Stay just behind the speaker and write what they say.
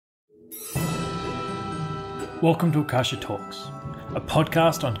Welcome to Akasha Talks, a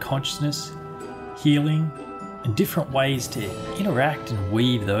podcast on consciousness, healing, and different ways to interact and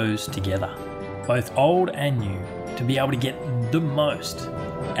weave those together, both old and new, to be able to get the most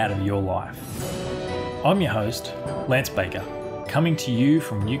out of your life. I'm your host, Lance Baker, coming to you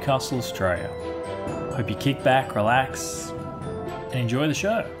from Newcastle, Australia. Hope you kick back, relax, and enjoy the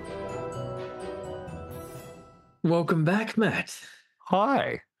show. Welcome back, Matt.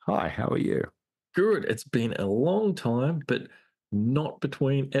 Hi, how are you? Good. It's been a long time, but not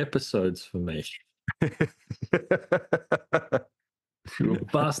between episodes for me. You're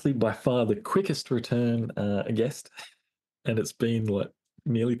vastly by far the quickest return guest, and it's been like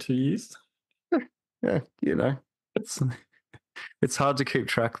nearly 2 years. Yeah, it's hard to keep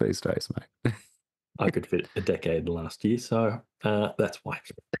track these days, mate. I could fit a decade last year, so that's why.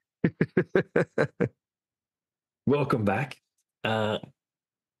 Welcome back.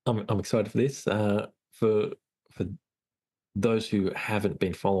 I'm excited for this. For those who haven't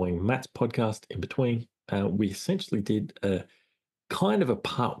been following Matt's podcast in between, we essentially did a kind of a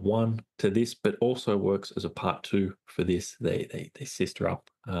part one to this, but also works as a part two for this. They sister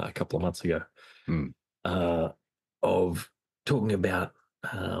up a couple of months ago of talking about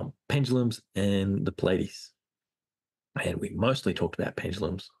pendulums and the Pleiades, and we mostly talked about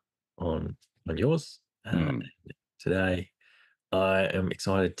pendulums on yours. Today, I am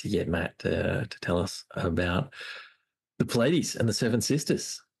excited to get Matt to tell us about the Pleiades and the Seven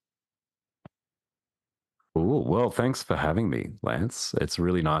Sisters. Oh, well, thanks for having me, Lance. It's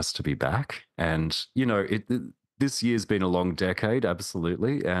really nice to be back. And, this year's been a long decade,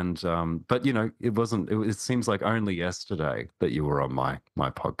 absolutely. And, but, it seems like only yesterday that you were on my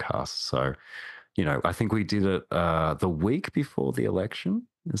podcast. So, I think we did it the week before the election.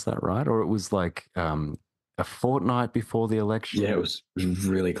 Is that right? Or it was like a fortnight before the election? Yeah, it was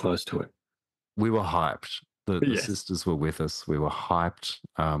really close to it. We were hyped. The Yes. sisters were with us. We were hyped.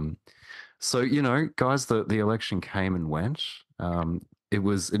 So, guys, the election came and went. It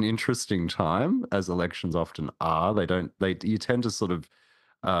was an interesting time, as elections often are. You tend to sort of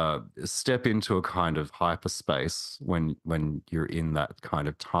step into a kind of hyperspace when you're in that kind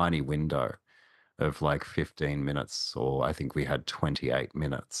of tiny window of like 15 minutes, or I think we had 28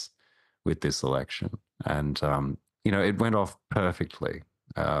 minutes with this election. And, it went off perfectly.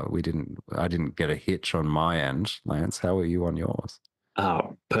 I didn't get a hitch on my end. Lance, how are you on yours?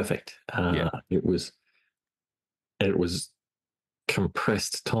 Oh, perfect. Yeah. It was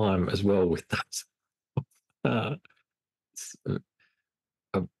compressed time as well with that.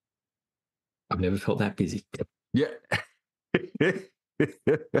 I've never felt that busy. Yeah.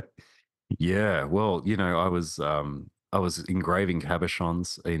 Yeah. Well, I was engraving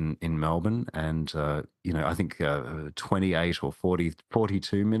cabochons in Melbourne, and I think 28 or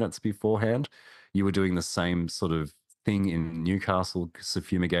 42 minutes beforehand, you were doing the same sort of thing in Newcastle,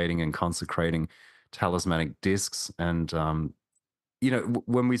 fumigating and consecrating talismanic discs. And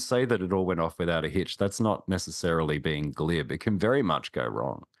when we say that it all went off without a hitch, that's not necessarily being glib. It can very much go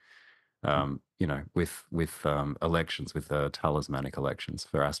wrong. With elections, with talismanic elections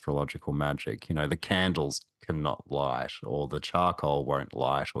for astrological magic, the candles cannot light, or the charcoal won't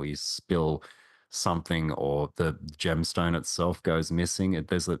light, or you spill something, or the gemstone itself goes missing.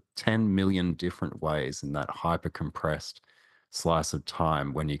 There's 10 million different ways in that hyper compressed slice of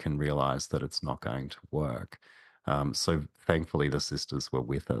time when you can realize that it's not going to work. So thankfully the sisters were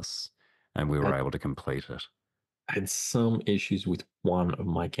with us and we were able to complete it. I had some issues with one of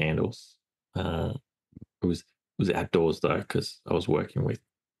my candles. It was outdoors though, because I was working with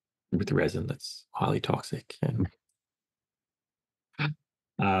resin that's highly toxic and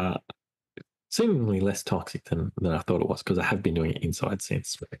seemingly less toxic than I thought it was, because I have been doing it inside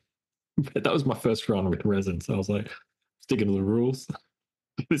since. But that was my first run with resin, so I was like sticking to the rules.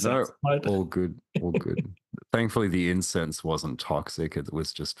 No, all good. Thankfully, the incense wasn't toxic. It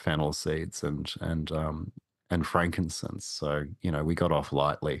was just fennel seeds and frankincense. So we got off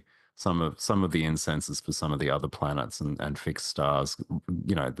lightly. Some of the incenses for some of the other planets and fixed stars.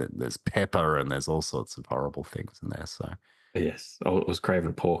 There's pepper and there's all sorts of horrible things in there. So yes, I was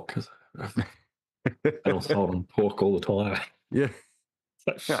craving pork because I was holding pork all the time. Yeah,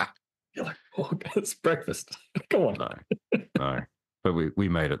 You're like, pork, it's breakfast. Come on. No. But we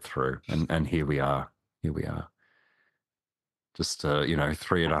made it through, and here we are. Just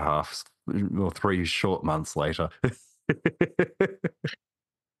 3.5 or 3 short months later.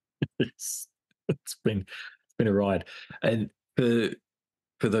 It's been a ride. And for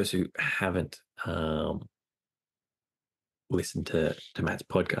those who haven't listened to Matt's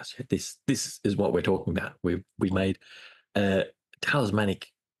podcast yet, this is what we're talking about. We made a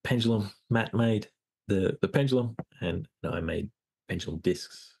talismanic pendulum. Matt made the pendulum, and I made pendulum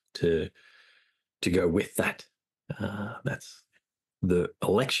discs to go with that. That's the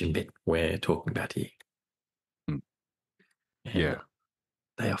election bit we're talking about here. Mm. And Yeah.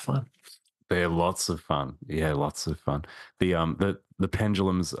 they are fun. They're lots of fun. Yeah, lots of fun. The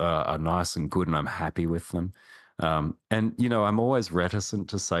pendulums are nice and good, and I'm happy with them. And I'm always reticent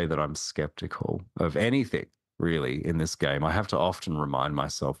to say that I'm skeptical of anything really in this game. I have to often remind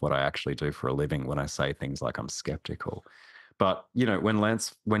myself what I actually do for a living when I say things like I'm skeptical. But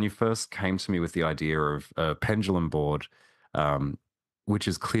when you first came to me with the idea of a pendulum board, um, which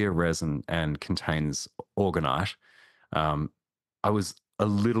is clear resin and contains orgonite, um, I was a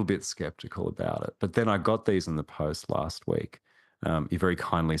little bit skeptical about it. But then I got these in the post last week. You very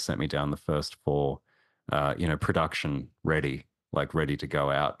kindly sent me down the first four, production ready, like ready to go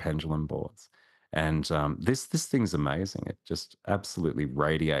out pendulum boards. And this thing's amazing. It just absolutely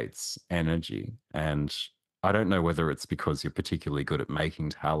radiates energy. And I don't know whether it's because you're particularly good at making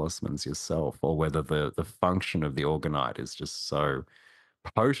talismans yourself, or whether the function of the orgonite is just so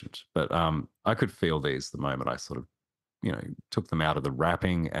potent. But I could feel these the moment I sort of took them out of the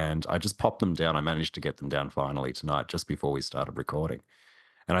wrapping, and I just popped them down. I managed to get them down finally tonight, just before we started recording.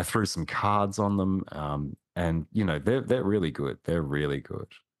 And I threw some cards on them, and they're really good. They're really good.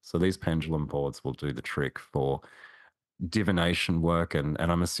 So these pendulum boards will do the trick for divination work, and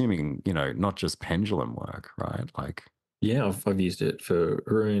I'm assuming not just pendulum work, right? Like, Yeah, I've used it for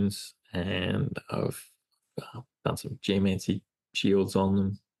runes, and I've done some geomancy shields on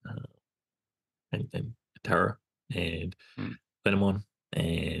them, and tarot, and mm, Venomon,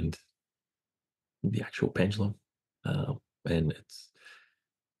 and the actual pendulum, and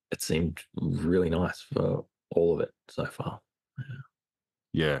it seemed really nice for all of it so far.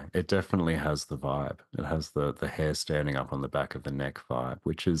 yeah, it definitely has the vibe. It has the hair standing up on the back of the neck vibe,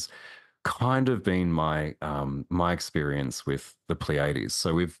 which is kind of been my experience with the Pleiades.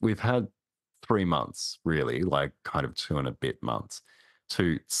 So we've had 3 months, really, like kind of 2 and a bit months,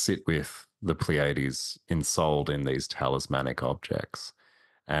 to sit with the Pleiades ensouled in these talismanic objects.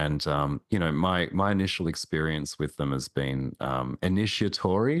 And my initial experience with them has been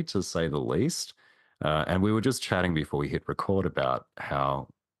initiatory, to say the least. And we were just chatting before we hit record about how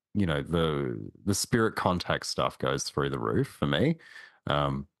the spirit contact stuff goes through the roof for me.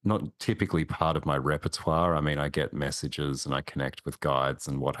 Not typically part of my repertoire. I mean, I get messages and I connect with guides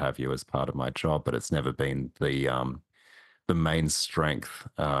and what have you as part of my job, but it's never been the main strength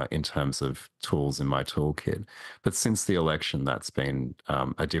in terms of tools in my toolkit. But since the election, that's been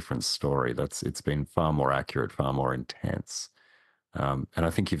a different story. It's been far more accurate, far more intense. And I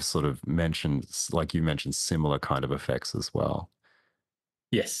think you've sort of mentioned, like you mentioned, similar kind of effects as well.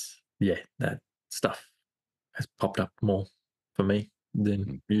 Yes, yeah, that stuff has popped up more for me than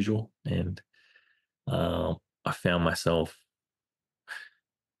Mm. usual, and I found myself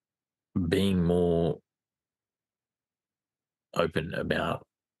being more open about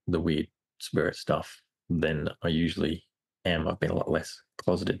the weird spirit stuff than I usually am. I've been a lot less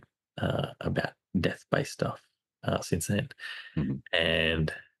closeted about death-based stuff since then. Mhm.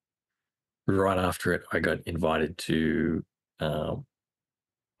 And right after it, I got invited to a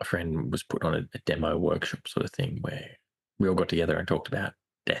friend was put on a demo workshop sort of thing where we all got together and talked about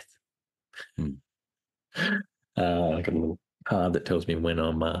death. Mm. I got a little card that tells me when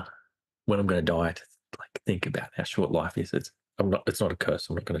I'm going to die, to like think about how short life is. It's not a curse.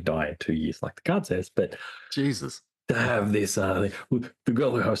 I'm not going to die in 2 years like the card says, but Jesus. to have this, the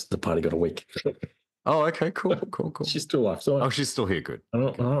girl who hosted the party got a week. Oh, okay, cool, cool, cool. She's still alive, so Oh, she's still here. Good. I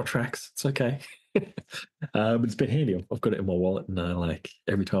know it tracks. It's okay. But it's been handy. I've got it in my wallet, and like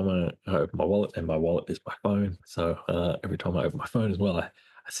every time I open my wallet, and my wallet is my phone. So every time I open my phone as well, I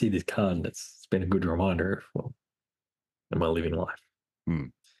see this card, and it's been a good reminder of, well, am I living life?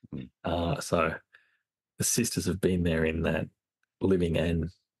 Mm. Mm. So the sisters have been there in that living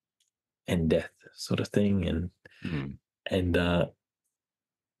and death sort of thing, Mm. and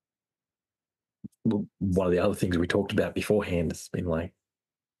one of the other things we talked about beforehand has been like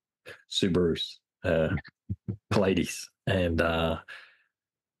Subarus, Pleiades, and I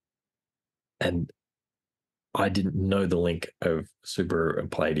didn't know the link of Subaru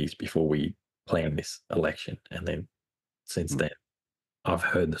and Pleiades before we planned this election, and then since Mm. then, I've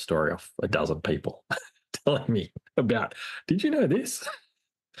heard the story of a dozen people telling me about. Did you know this?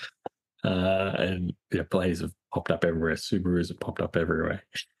 And Pleiades have popped up everywhere. Subarus have popped up everywhere.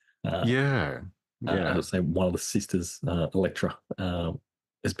 Yeah. Yeah. As I say, one of the sisters, Electra,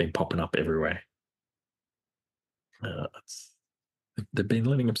 has been popping up everywhere. They've been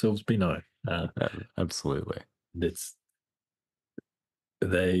letting themselves be known. Absolutely. It's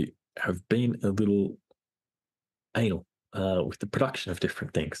they have been a little anal with the production of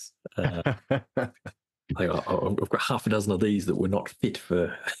different things. I've got half a dozen of these that were not fit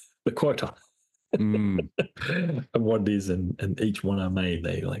for the quota. Mm. And what it is, and each one I made,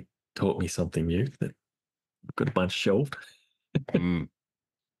 they like taught me something new that I've got a bunch shelved. Mm.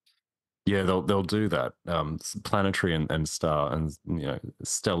 Yeah, they'll do that. Planetary and star and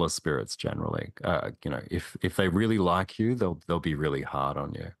stellar spirits generally. If they really like you, they'll be really hard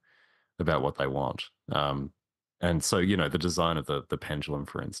on you about what they want. And so the design of the pendulum,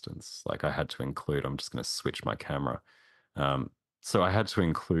 for instance, like I had to include. I'm just going to switch my camera. Um, so I had to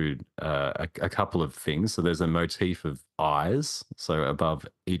include a couple of things. So there's a motif of eyes. So above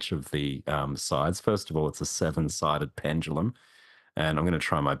each of the sides. First of all, it's a 7-sided pendulum. And I'm going to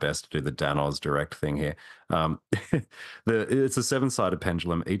try my best to do the Dan Oz direct thing here. It's a 7-sided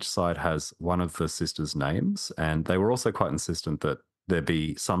pendulum. Each side has one of the sisters' names, and they were also quite insistent that there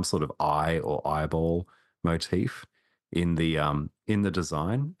be some sort of eye or eyeball motif in the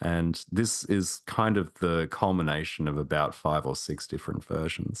design. And this is kind of the culmination of about 5 or 6 different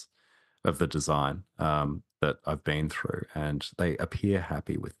versions of the design that I've been through, and they appear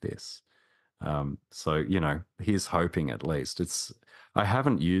happy with this. So here's hoping at least. I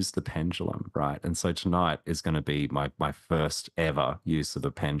haven't used the pendulum, right? And so tonight is going to be my first ever use of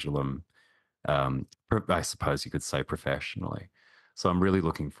a pendulum. I suppose you could say professionally. So I'm really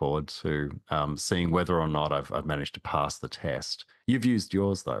looking forward to seeing whether or not I've managed to pass the test. You've used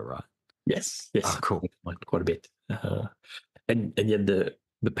yours though, right? Yes. Oh, cool. Quite a bit. And yet the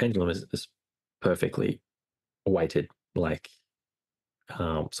pendulum is perfectly weighted, like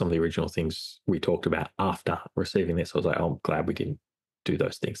some of the original things we talked about after receiving this. I was like, oh, I'm glad we didn't do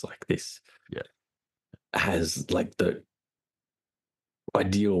those things. Like this has like the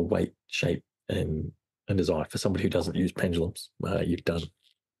ideal weight, shape, and design for somebody who doesn't use pendulums. You've done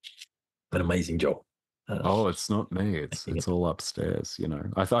an amazing job. Oh, it's not me. It's all upstairs.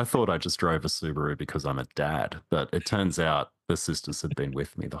 I thought I just drove a Subaru because I'm a dad, but it turns out the sisters had been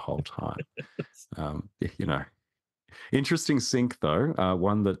with me the whole time. Interesting sync though.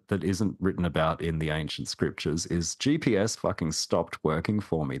 One that isn't written about in the ancient scriptures is GPS fucking stopped working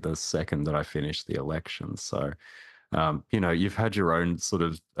for me the second that I finished the election. So, you've had your own sort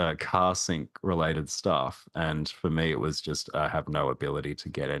of car sync related stuff, and for me, it was just I have no ability to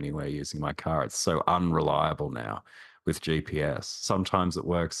get anywhere using my car. It's so unreliable now with GPS. Sometimes it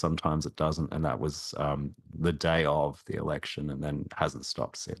works, sometimes it doesn't, and that was the day of the election, and then hasn't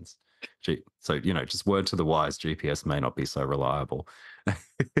stopped since. So, just word to the wise, GPS may not be so reliable.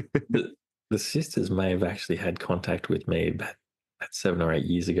 The sisters may have actually had contact with me about 7 or 8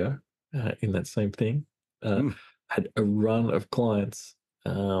 years ago in that same thing. Had a run of clients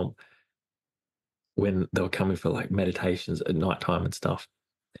when they were coming for like meditations at night time and stuff.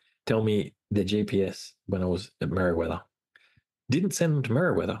 Tell me their GPS when I was at Merriweather. Didn't send them to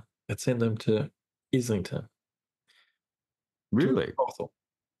Merriweather. It sent them to Islington. Really?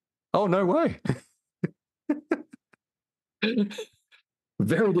 Oh, no way.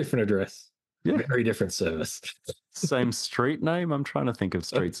 Very different address. Yeah. Very different service. Same street name? I'm trying to think of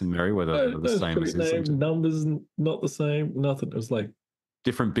streets in Merriweather that are the same as Islington. Numbers not the same. Nothing. It was like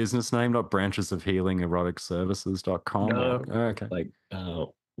different business name, not branches of healing erotic services.com. No, okay. Like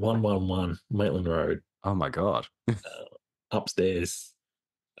 111 Maitland Road. Oh my God. Upstairs.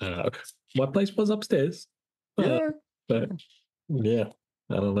 My place was upstairs. But yeah,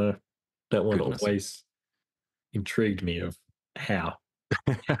 I don't know. That one always intrigued me of how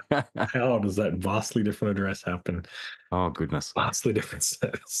does that vastly different address happen? Oh, goodness. Vastly different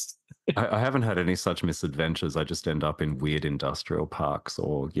service. I haven't had any such misadventures. I just end up in weird industrial parks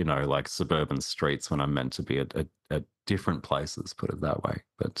or, like suburban streets when I'm meant to be at different places, put it that way.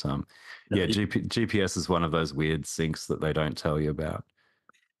 But GPS is one of those weird syncs that they don't tell you about.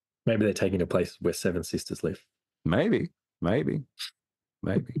 Maybe they're taking a place where 7 sisters live. Maybe.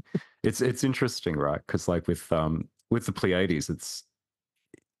 It's interesting, right? Because like with the Pleiades,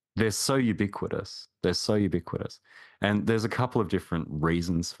 they're so ubiquitous. And there's a couple of different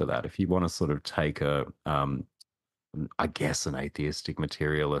reasons for that. If you want to sort of take I guess an atheistic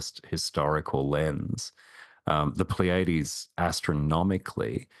materialist historical lens, the Pleiades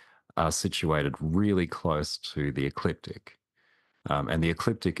astronomically are situated really close to the ecliptic. And the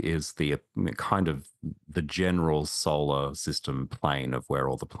ecliptic is the kind of the general solar system plane of where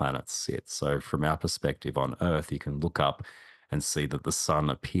all the planets sit. So from our perspective on Earth, you can look up and see that the sun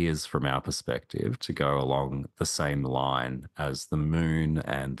appears from our perspective to go along the same line as the moon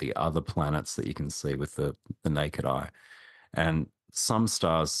and the other planets that you can see with the naked eye. And some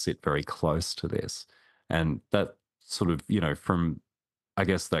stars sit very close to this. And that sort of, from I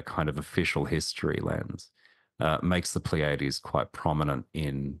guess that kind of official history lens makes the Pleiades quite prominent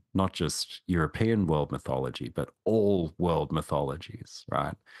in not just European world mythology, but all world mythologies,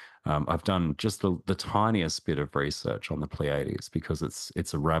 right? I've done just the tiniest bit of research on the Pleiades because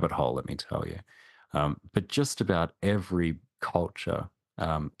it's a rabbit hole, let me tell you. But just about every culture,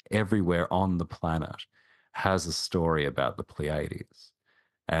 everywhere on the planet, has a story about the Pleiades.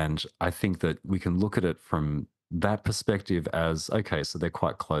 And I think that we can look at it from that perspective as okay, so they're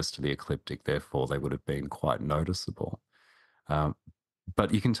quite close to the ecliptic, therefore they would have been quite noticeable. Um,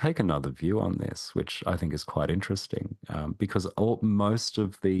 but you can take another view on this, which I think is quite interesting, because most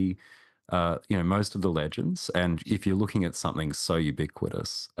of the most of the legends, and if you're looking at something so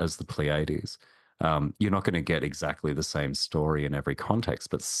ubiquitous as the Pleiades, you're not going to get exactly the same story in every context,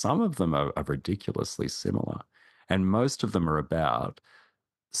 but some of them are ridiculously similar, and most of them are about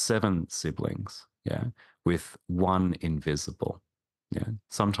 7 siblings, yeah, with one invisible. Yeah.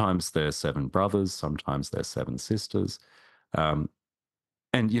 Sometimes they're 7 brothers, sometimes they're 7 sisters. Um,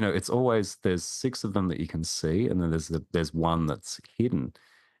 and it's always there's 6 of them that you can see, and then there's one that's hidden.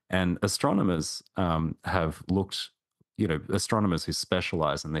 And astronomers have looked, astronomers who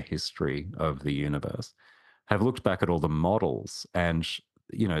specialize in the history of the universe have looked back at all the models, and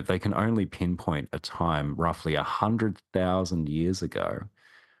they can only pinpoint a time roughly 100,000 years ago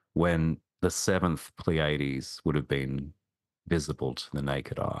when the 7th Pleiades would have been visible to the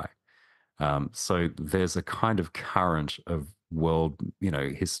naked eye. So there's a kind of current of world,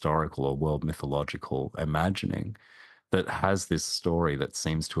 historical or world mythological imagining that has this story that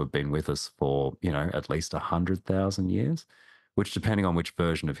seems to have been with us for, at least 100,000 years, which, depending on which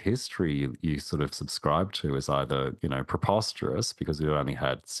version of history you sort of subscribe to, is either, preposterous because we've only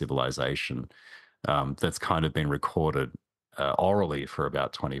had civilization that's kind of been recorded orally for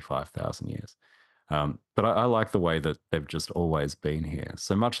about 25,000 years. But I like the way that they've just always been here.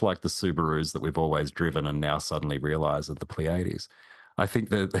 So much like the Subarus that we've always driven and now suddenly realize are the Pleiades. I think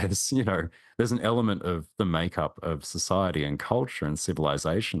that there's an element of the makeup of society and culture and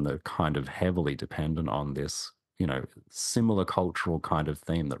civilization that are kind of heavily dependent on this, similar cultural kind of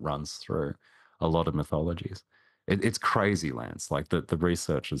theme that runs through a lot of mythologies. It's crazy, Lance. Like the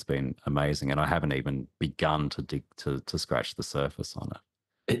research has been amazing, and I haven't even begun to dig to scratch the surface on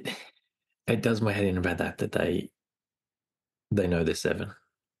it. It does my head in about that they know there's 7, but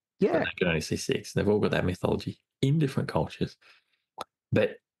Yeah. they can only see 6. They've all got that mythology in different cultures.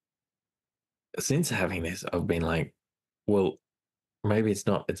 But since having this, I've been like, well, maybe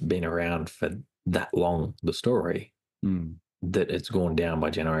it's been around for that long, the story, that it's gone down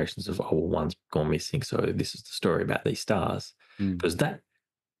by generations of, one's gone missing. So this is the story about these stars. Because that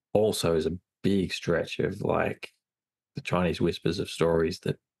also is a big stretch of like the Chinese whispers of stories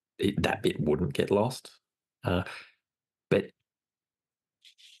that that bit wouldn't get lost. But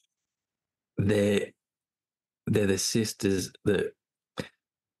they're the sisters that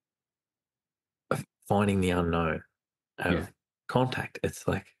are finding the unknown of contact. It's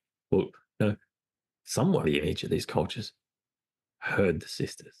like, well, no, somebody in each of these cultures heard the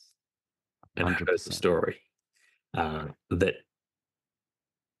sisters and 100%. heard the story. That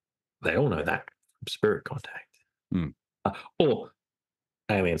they all know that from spirit contact. Or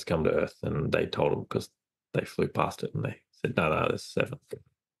aliens come to Earth and they told them because they flew past it and they said, no, there's 7.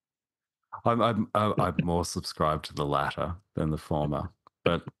 I'm more subscribed to the latter than the former.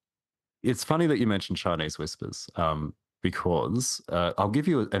 But it's funny that you mentioned Chinese whispers, because I'll give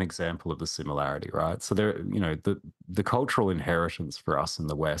you an example of the similarity, right? So there, the cultural inheritance for us in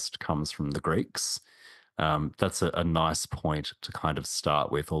the West comes from the Greeks. That's a nice point to kind of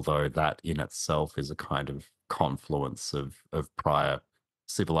start with, although that in itself is a kind of confluence of prior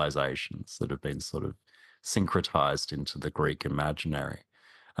civilizations that have been sort of syncretized into the Greek imaginary.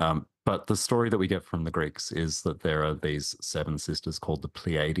 But the story that we get from the Greeks is that there are these 7 sisters called the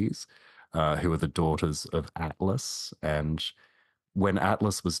Pleiades, who are the daughters of Atlas. And when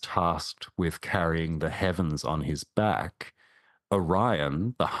Atlas was tasked with carrying the heavens on his back,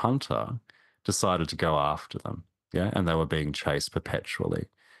 Orion, the hunter, decided to go after them. Yeah. And they were being chased perpetually.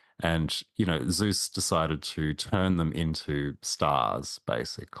 And, Zeus decided to turn them into stars,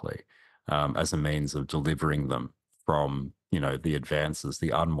 basically, as a means of delivering them from, the advances, the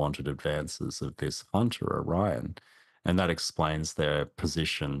unwanted advances of this hunter, Orion. And that explains their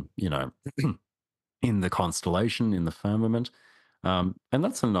position, in the constellation, in the firmament. And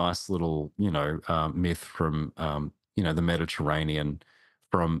that's a nice little, myth from, the Mediterranean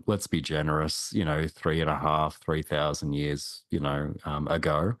from, let's be generous, 3,500, 3,000 years,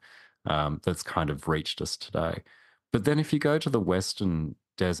 ago, that's kind of reached us today. But then if you go to the Western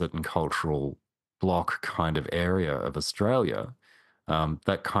desert and cultural block kind of area of Australia,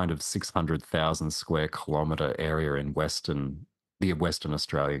 that kind of 600,000 square kilometre area in the Western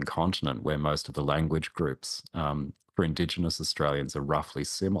Australian continent, where most of the language groups for Indigenous Australians are roughly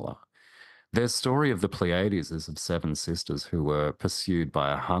similar. Their story of the Pleiades is of 7 sisters who were pursued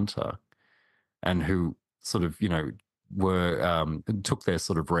by a hunter and who sort of, were took their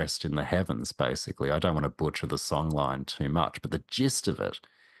sort of rest in the heavens, basically. I don't want to butcher the songline too much, but the gist of it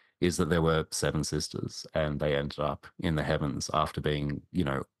is that there were 7 sisters and they ended up in the heavens after being,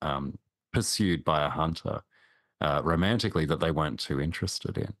 pursued by a hunter romantically that they weren't too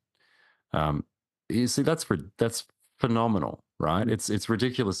interested in. You see, that's phenomenal, right? It's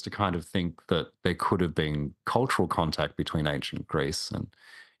ridiculous to kind of think that there could have been cultural contact between ancient Greece and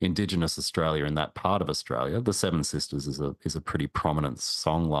Indigenous Australia in that part of Australia. The Seven Sisters is a pretty prominent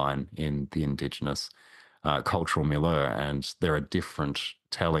songline in the Indigenous cultural milieu, and there are different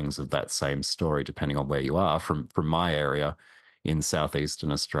tellings of that same story depending on where you are. From my area in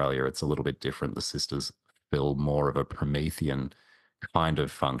southeastern Australia, it's a little bit different. The sisters fill more of a Promethean kind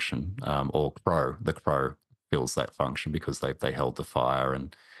of function, or crow. The crow fills that function because they held the fire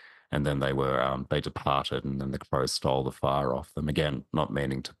and then they departed, and then the crow stole the fire off them. Again, not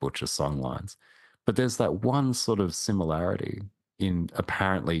meaning to butcher songlines, but there's that one sort of similarity in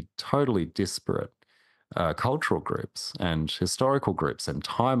apparently totally disparate cultural groups and historical groups and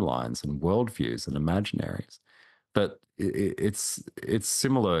timelines and worldviews and imaginaries. But it's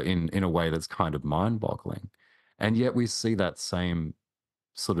similar in a way that's kind of mind-boggling, and yet we see that same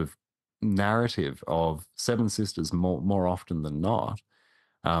sort of narrative of 7 sisters more often than not,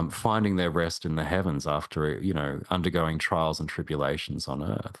 finding their rest in the heavens after undergoing trials and tribulations on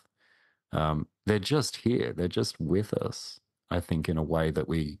earth. They're just here. They're just with us, I think, in a way that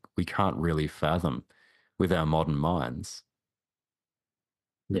we can't really fathom with our modern minds.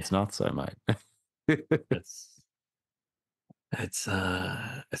 Yeah. It's not so, mate. It's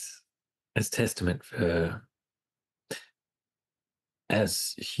testament for,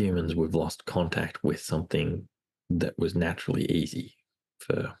 as humans, we've lost contact with something that was naturally easy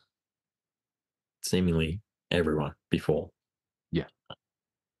for seemingly everyone before. Yeah.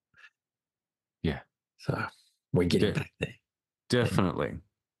 Yeah. So we're getting back there. Definitely.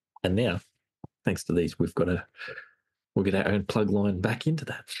 And now, thanks to these, we'll get our own plug line back into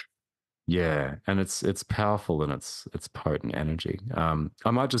that. Yeah, and it's powerful and it's potent energy.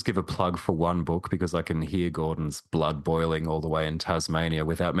 I might just give a plug for one book because I can hear Gordon's blood boiling all the way in Tasmania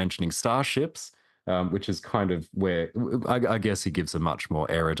without mentioning starships, which is kind of where I guess he gives a much more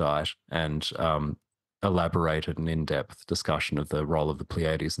erudite and elaborated and in-depth discussion of the role of the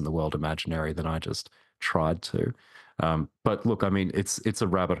Pleiades in the world imaginary than I just tried to. But look, I mean, it's a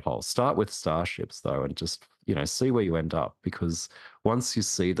rabbit hole. Start with starships though, and just see where you end up, because once you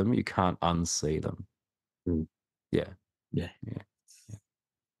see them, you can't unsee them. Yeah.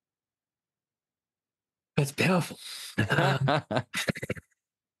 That's powerful.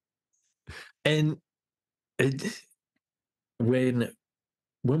 And when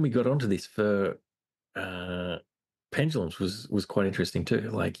we got onto this for pendulums was quite interesting too.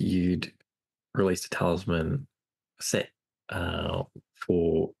 Like, you'd released a talisman set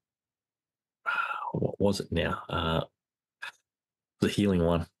for what was it now? The healing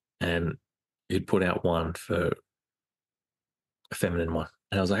one, and you'd put out one for a feminine one,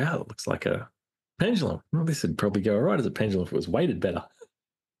 and I was like, oh, it looks like a pendulum. Well, this would probably go all right as a pendulum if it was weighted better.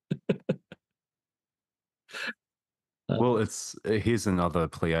 Well, here's another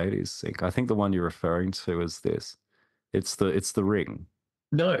Pleiades sync. I think the one you're referring to is this. It's the ring.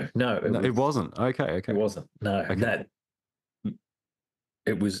 No, it wasn't. Okay. It wasn't. No, okay. That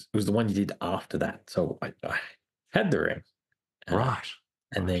it was the one you did after that. So I had the ring, right,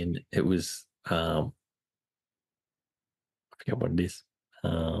 and then it was I forget what it is.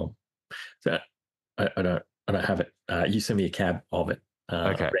 So I don't have it. You sent me a cab of it.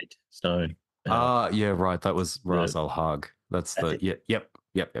 Okay. Red stone. Yeah, right. That was Ras Al Hag. That's the it. Yep.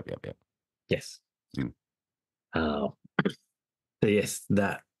 Yes. So yes,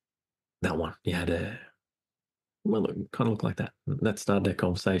 that one. You had it kind of looked like that. That started a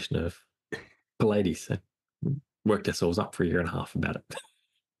conversation of Pleiades. Worked ourselves up for a year and a half about it.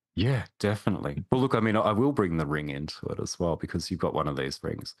 Yeah, definitely. Well, look, I mean, I will bring the ring into it as well, because you've got one of these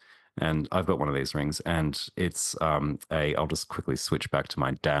rings and I've got one of these rings, and it's I'll just quickly switch back to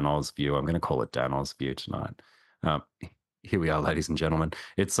my Dan Oz view. I'm going to call it Dan Oz view tonight. Here we are, ladies and gentlemen.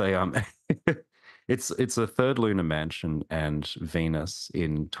 It's a it's a third lunar mansion and Venus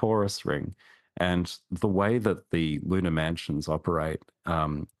in Taurus ring. And the way that the lunar mansions operate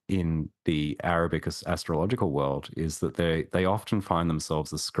in the Arabic astrological world is that they often find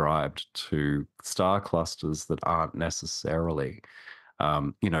themselves ascribed to star clusters that aren't necessarily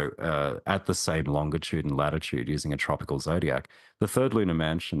at the same longitude and latitude using a tropical zodiac. The third lunar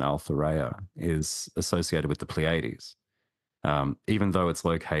mansion, Alpha Rhea, is associated with the Pleiades. Even though it's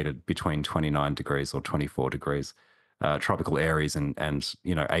located between 29 degrees or 24 degrees, tropical Aries and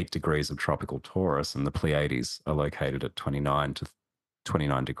 8 degrees of tropical Taurus, and the Pleiades are located at 29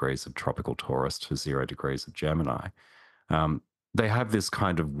 degrees of tropical Taurus to 0 degrees of Gemini. They have this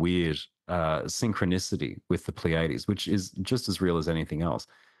kind of weird synchronicity with the Pleiades, which is just as real as anything else.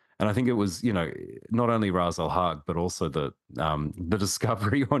 And I think it was, not only Ras Al Haq, but also the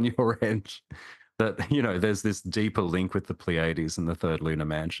discovery on your end that, there's this deeper link with the Pleiades and the third lunar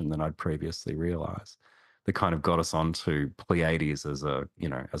mansion than I'd previously realized. That kind of got us onto Pleiades as a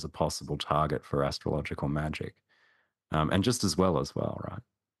possible target for astrological magic. And just as well, right?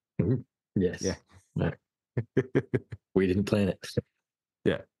 Mhm. Yes. Yeah. No. We didn't plan it.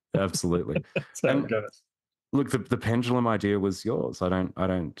 Yeah, absolutely. So And look, the pendulum idea was yours. I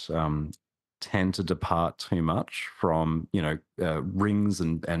don't tend to depart too much from rings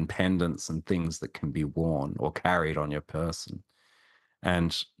and pendants and things that can be worn or carried on your person.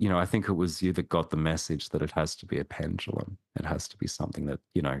 And I think it was you that got the message that it has to be a pendulum. It has to be something that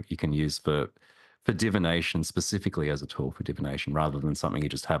you can use for divination, specifically as a tool for divination, rather than something you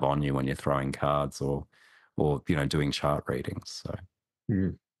just have on you when you're throwing cards or doing chart readings. So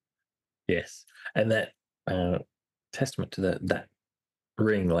yes, and that testament to that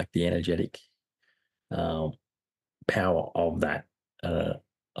ring, like the energetic power of that. I'm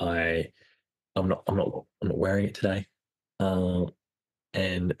not wearing it today,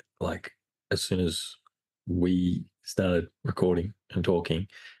 and like as soon as we started recording and talking,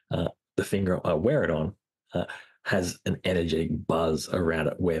 the finger I wear it on has an energetic buzz around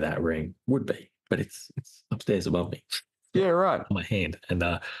it where that ring would be, but it's upstairs above me. yeah, right. On my hand, and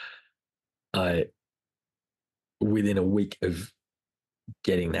I within a week of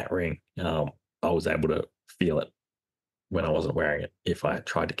getting that ring, I was able to feel it when I wasn't wearing it if I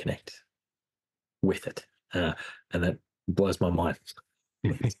tried to connect with it, and that blows my mind.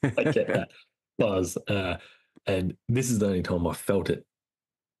 I get that buzz, and this is the only time I felt it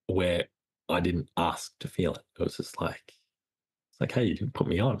where I didn't ask to feel it. It was just like, it's like, hey, you didn't put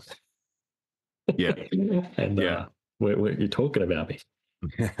me on. Yeah. And Yeah. you're talking about me.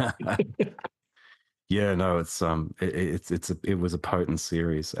 Yeah, no, it was a potent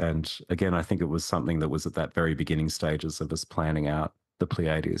series, and again, I think it was something that was at that very beginning stages of us planning out the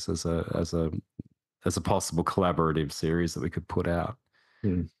Pleiades as a possible collaborative series that we could put out.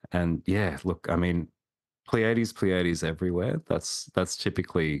 And yeah, look, I mean, Pleiades everywhere. That's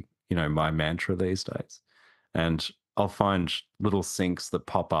typically my mantra these days, and I'll find little syncs that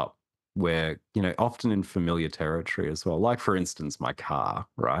pop up where often in familiar territory as well. Like for instance, my car,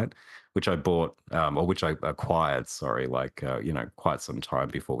 right, which I bought or which I acquired, sorry, like quite some time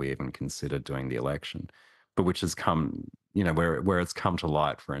before we even considered doing the election, but which has come where it's come to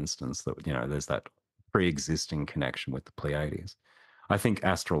light, for instance, that there's that pre-existing connection with the Pleiades. I think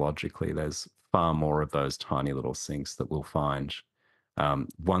astrologically, there's far more of those tiny little syncs that we'll find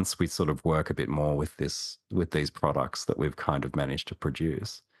once we sort of work a bit more with these products that we've kind of managed to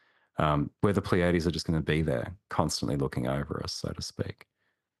produce, where the Pleiades are just going to be there, constantly looking over us, so to speak.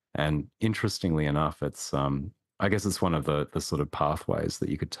 And interestingly enough, it's I guess it's one of the sort of pathways that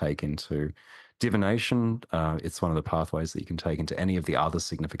you could take into divination. It's one of the pathways that you can take into any of the other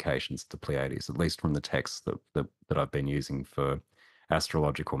significations of the Pleiades, at least from the texts that I've been using for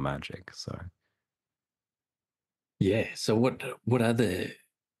astrological magic. So Yeah. So what are the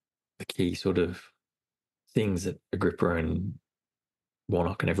key sort of things that Agrippa and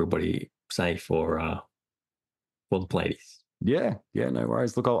Warnock and everybody say for the Pleiades? yeah, no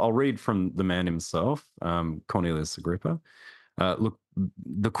worries. Look, I'll read from the man himself, Cornelius Agrippa. Look,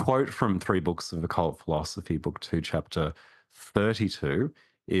 the quote from Three Books of Occult Philosophy, Book 2, Chapter 32,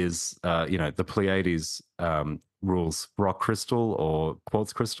 is, the Pleiades rules rock crystal or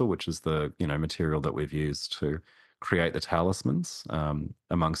quartz crystal, which is the, material that we've used to create the talismans,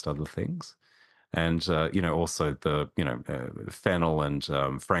 amongst other things. And, also the, fennel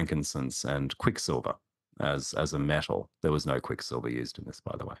and frankincense and quicksilver as a metal. There was no quicksilver used in this,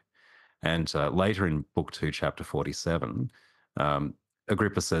 by the way. And later in Book 2, Chapter 47,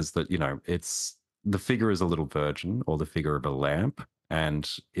 Agrippa says that, it's the figure is a little virgin or the figure of a lamp,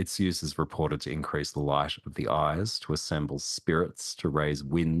 and its use is reported to increase the light of the eyes, to assemble spirits, to raise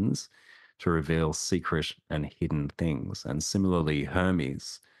winds, to reveal secret and hidden things. And similarly,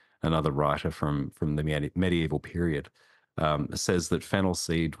 Hermes, another writer from the medieval period, says that fennel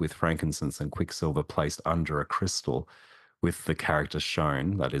seed with frankincense and quicksilver placed under a crystal with the character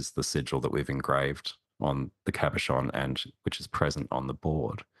shown, that is the sigil that we've engraved on the cabochon and which is present on the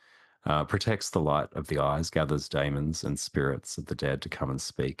board. Protects the light of the eyes, gathers daemons and spirits of the dead to come and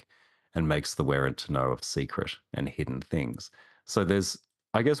speak, and makes the wearer to know of secret and hidden things. So there's,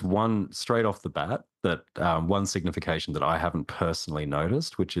 I guess, one straight off the bat that one signification that I haven't personally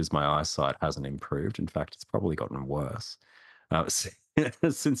noticed, which is my eyesight hasn't improved. In fact, it's probably gotten worse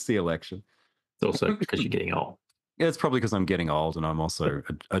since the election. It's also because you're getting old. Yeah, it's probably because I'm getting old and I'm also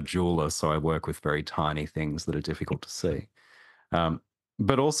a jeweler, so I work with very tiny things that are difficult to see.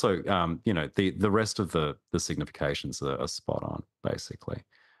 But also, the rest of the significations are spot on, basically.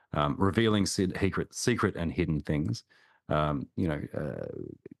 Revealing secret and hidden things,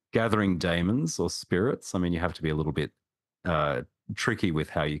 gathering daemons or spirits. I mean, you have to be a little bit tricky with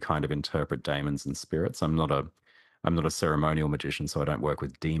how you kind of interpret daemons and spirits. I'm not a ceremonial magician, so I don't work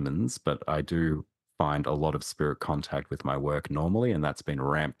with demons, but I do find a lot of spirit contact with my work normally, and that's been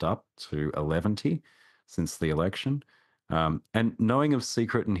ramped up to 11 since the election. And knowing of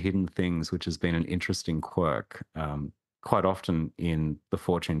secret and hidden things, which has been an interesting quirk. Quite often in the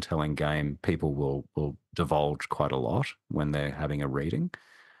fortune-telling game, people will divulge quite a lot when they're having a reading.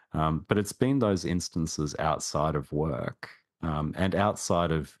 But it's been those instances outside of work and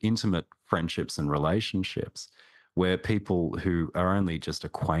outside of intimate friendships and relationships where people who are only just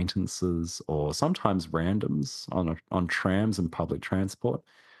acquaintances or sometimes randoms on trams and public transport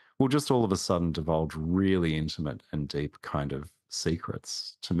will just all of a sudden divulge really intimate and deep kind of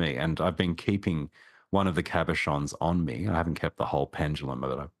secrets to me. And I've been keeping one of the cabochons on me. I haven't kept the whole pendulum,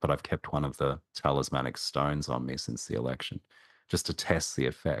 but I've kept one of the talismanic stones on me since the election, just to test the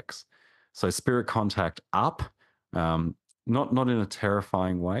effects. So spirit contact up, not in a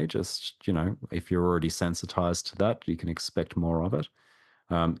terrifying way, just, if you're already sensitized to that, you can expect more of it.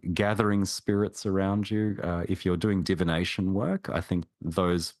 Gathering spirits around you. If you're doing divination work, I think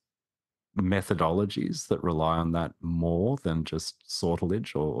those methodologies that rely on that more than just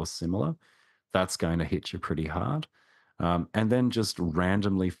sortilege or similar, that's going to hit you pretty hard. And then just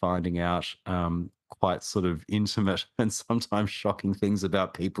randomly finding out quite sort of intimate and sometimes shocking things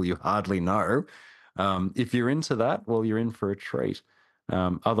about people you hardly know. If you're into that, well, you're in for a treat.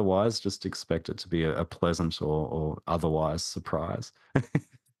 Otherwise, just expect it to be a pleasant or otherwise surprise.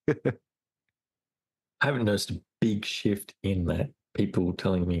 I haven't noticed a big shift in that, people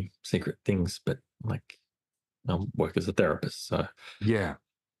telling me secret things, but like I work as a therapist, so Yeah.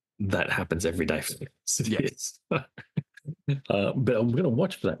 that happens every day for me. Yes. But I'm going to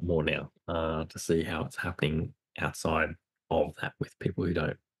watch for that more now to see how it's happening outside of that with people who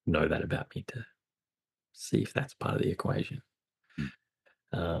don't know that about me, to see if that's part of the equation.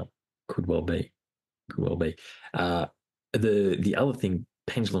 Could well be. Could well be. The other thing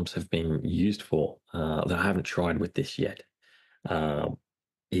pendulums have been used for that I haven't tried with this yet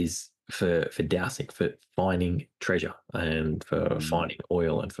is for dowsing, for finding treasure and for finding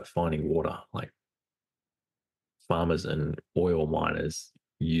oil and for finding water. Like farmers and oil miners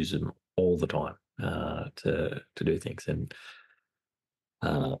use them all the time to do things, and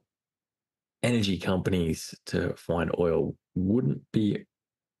energy companies to find oil wouldn't be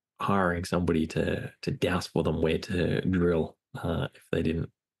hiring somebody to douse for them where to drill if they didn't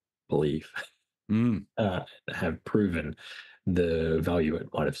believe have proven the value it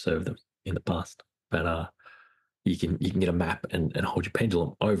might have served them in the past. But you can get a map and hold your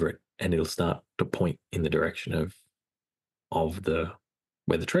pendulum over it, and it'll start to point in the direction of the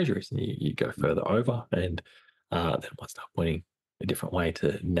where the treasure is, and you go further over, and then it might start pointing a different way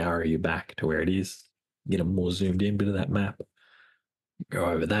to narrow you back to where it is. Get a more zoomed in bit of that map, go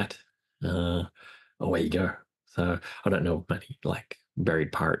over that, away you go. So I don't know many like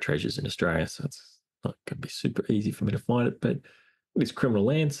buried pirate treasures in Australia, so it's not going to be super easy for me to find it, but it's criminal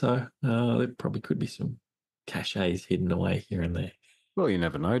land, so there probably could be some caches hidden away here and there. Well, you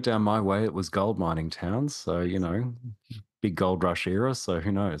never know. Down my way, it was gold mining towns. So, big gold rush era. So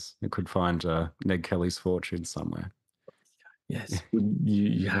who knows? You could find Ned Kelly's fortune somewhere. Yes,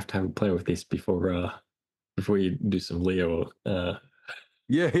 you have to have a play with this before you do some Leo.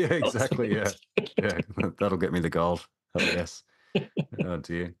 Yeah, exactly. Yeah, that'll get me the gold. Oh yes. Oh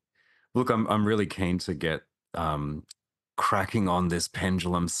dear. Look, I'm really keen to get cracking on this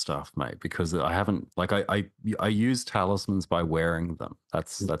pendulum stuff, mate, because I haven't I use talismans by wearing them.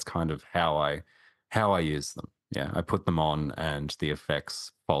 That's kind of how I use them. Yeah, I put them on and the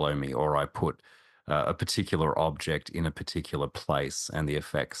effects follow me, or I put a particular object in a particular place and the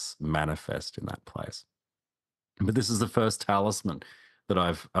effects manifest in that place. But this is the first talisman that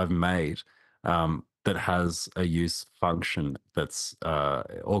I've made that has a use function that's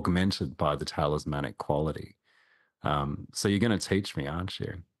augmented by the talismanic quality. So you're going to teach me, aren't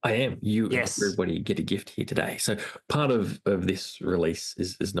you? I am. You and Yes. everybody get a gift here today. So part of this release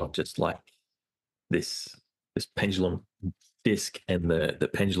is not just like this pendulum disc and the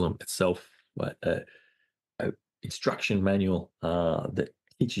pendulum itself, but a instruction manual that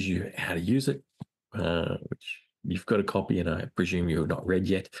teaches you how to use it, which you've got a copy, and I presume you've not read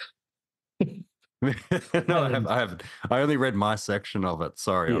yet. No, I haven't. I only read my section of it.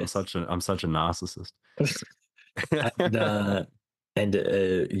 Sorry, Yes. I'm such a narcissist. and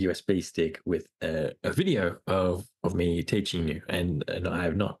a USB stick with a video of me teaching you, and I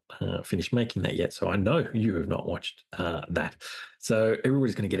have not finished making that yet, so I know you have not watched that. So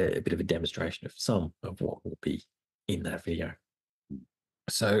everybody's going to get a bit of a demonstration of some of what will be in that video.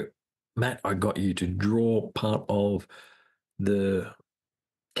 So Matt, I got you to draw part of the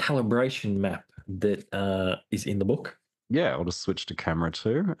calibration map that is in the book. Yeah, I'll just switch to camera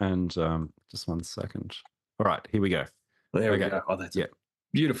 2 and just 1 second. All right, here we go. There we Okay. go. Oh, that's a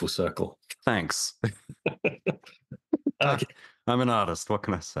beautiful circle. Thanks. Okay. I'm an artist. What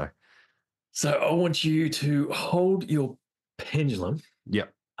can I say? So I want you to hold your pendulum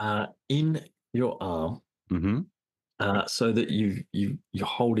Yep. in your arm, so that you're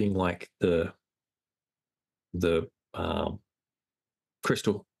holding like the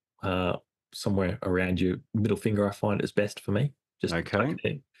crystal somewhere around your middle finger. I find is best for me. Just tucking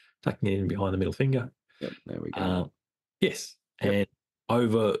it in behind the middle finger. Yep, there we go. Yes, and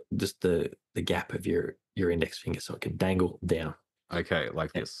over just the gap of your index finger, so it can dangle down. Okay,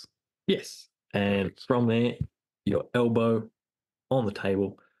 like this. Yes, and from there, your elbow on the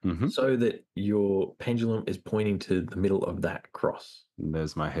table, so that your pendulum is pointing to the middle of that cross. And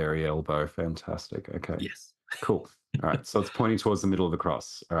there's my hairy elbow. Fantastic. Okay. Yes. Cool. All right. So it's pointing towards the middle of the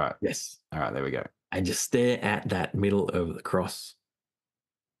cross. All right. Yes. All right. There we go. And just stare at that middle of the cross.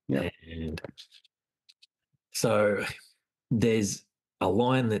 Yeah. And so there's a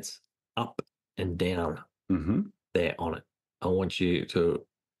line that's up and down there on it. I want you to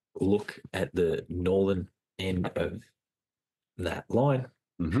look at the northern end of that line,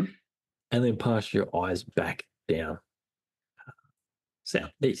 and then pass your eyes back down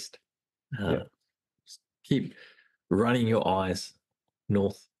southeast. Keep running your eyes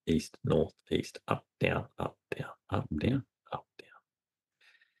northeast, northeast, up, down, up, down, up, down, up,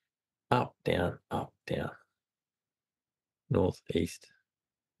 down, up, down, up, down, northeast,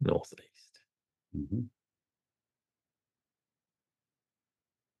 northeast.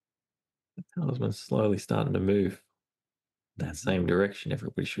 The talisman's slowly starting to move that same direction.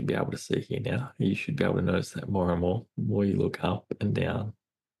 Everybody should be able to see here now. You should be able to notice that more and more. The more you look up and down,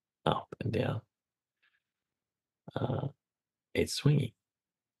 up and down. It's swinging.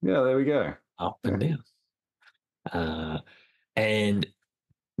 Yeah, there we go. Up and down. And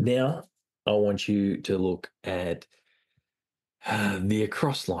now I want you to look at the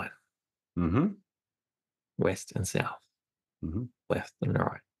across line. West and south. Left and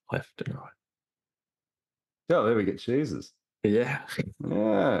right. Left and right. Oh, there we get Jesus. Yeah.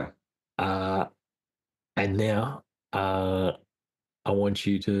 Yeah. And now I want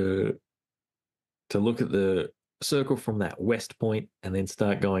you to look at the circle from that west point and then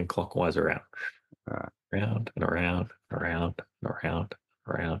start going clockwise around. Around and around, around, around,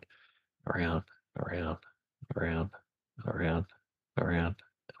 around, around, around, around, around, around,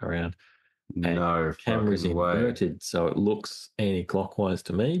 around. No camera's fucking way. inverted, so it looks anti-clockwise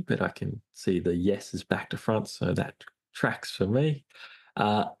to me, but I can see the yes is back to front, so that tracks for me.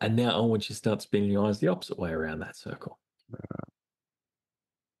 And now I want you to start spinning your eyes the opposite way around that circle.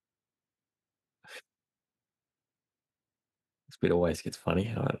 This bit always gets funny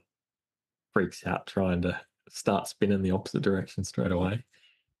how it freaks out trying to start spinning the opposite direction straight away.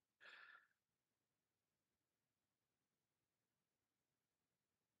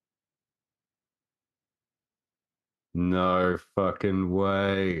 No fucking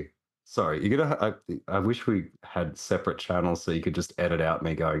way. Sorry, you're gonna. I wish we had separate channels so you could just edit out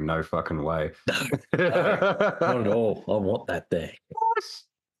me going no fucking way. No, not at all. I want that there.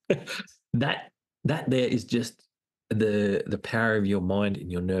 that there is just the power of your mind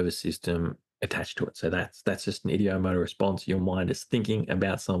and your nervous system attached to it. So that's just an idiomotor response. Your mind is thinking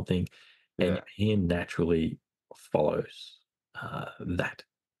about something, and your hand naturally follows that.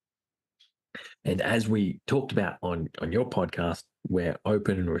 And as we talked about on your podcast, we're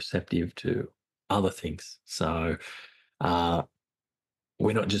open and receptive to other things. So we're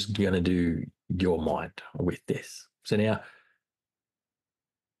not just going to do your mind with this. So now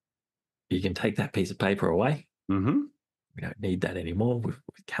you can take that piece of paper away. We don't need that anymore. We've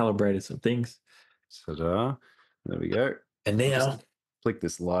calibrated some things. Ta-da. There we go. And now just flick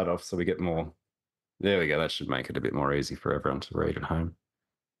this light off so we get more. There we go. That should make it a bit more easy for everyone to read at home.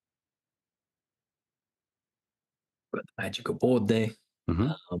 got the magical board there.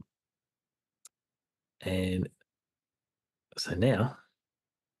 Mhm. And so now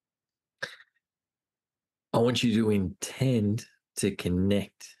I want you to intend to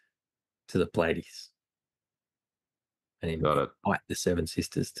connect to the Pleiades and Got it. invite the seven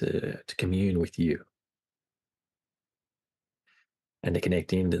sisters to commune with you and to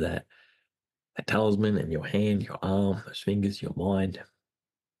connect into that talisman and your hand, your arm, those fingers, your mind.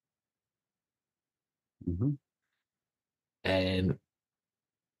 Mhm. And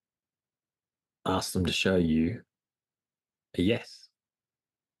ask them to show you a yes.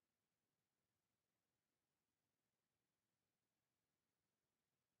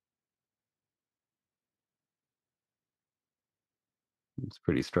 It's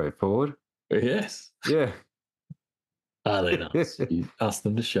pretty straightforward. A yes. Yeah. Then ask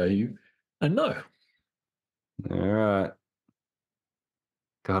them to show you a no. All right.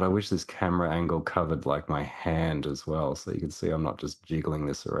 God, I wish this camera angle covered like my hand as well, so you can see I'm not just jiggling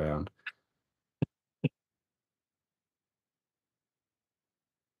this around. There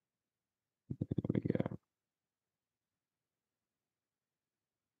we go.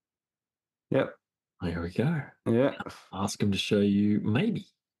 Yep. There we go. Yeah. Ask them to show you maybe.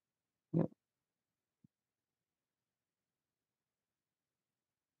 Yep.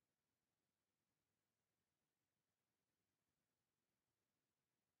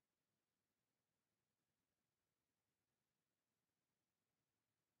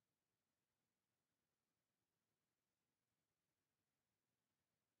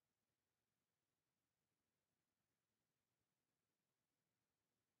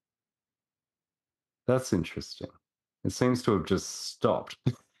 That's interesting. It seems to have just stopped.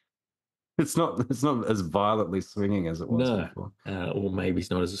 It's not as violently swinging as it was No. before. Or maybe it's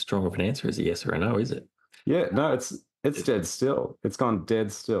not as strong of an answer as a yes or a no, is it? Yeah, no, it's dead still. It's gone dead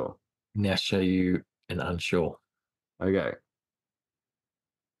still. Now show you an unsure. Okay.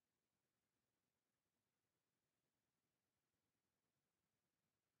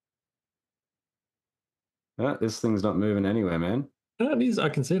 This thing's not moving anywhere, man. No, it is. I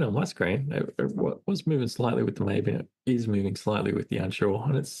can see it on my screen. It was moving slightly with the maybe. And it is moving slightly with the unsure,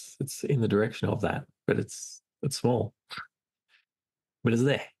 and it's in the direction of that, but it's small. But it's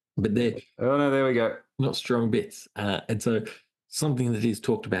there. But they're Oh no, there we go. not strong bits. And so something that is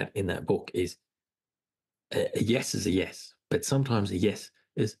talked about in that book is a yes is a yes, but sometimes a yes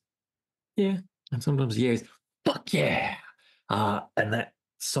is yeah, and sometimes a yeah is fuck yeah. And that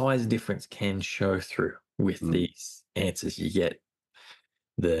size difference can show through with these answers. You get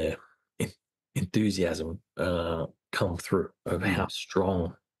the enthusiasm come through of how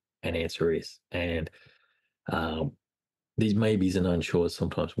strong an answer is. And these maybes and unsures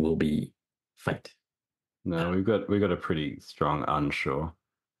sometimes will be faint. No, we've got a pretty strong unsure.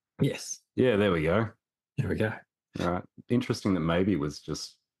 Yes. Yeah, there we go. There we go. All right. Interesting that maybe was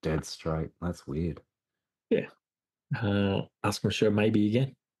just dead straight. That's weird. Yeah. Ask them to show maybe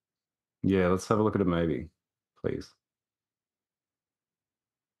again. Yeah, let's have a look at a maybe, please.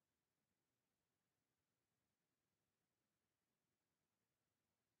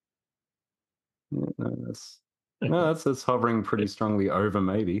 Yeah, that's hovering pretty strongly over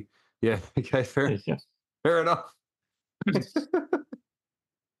maybe. Yeah, okay, fair enough.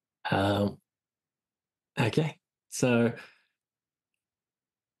 Okay. So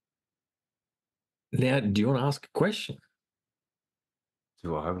now, do you want to ask a question?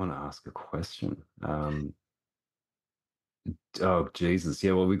 Do I want to ask a question? Oh, Jesus.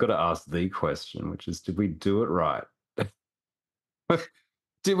 Yeah, well, we've got to ask the question, which is, did we do it right?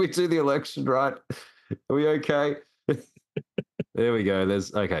 Did we do the election right? Are we okay? There we go.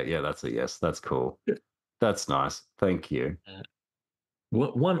 Okay. Yeah, that's a yes. That's cool. That's nice. Thank you.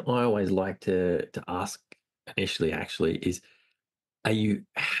 One I always like to ask initially actually is, are you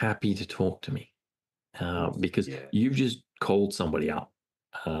happy to talk to me? Because you've just called somebody up.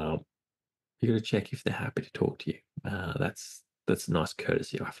 You got to check if they're happy to talk to you. That's a nice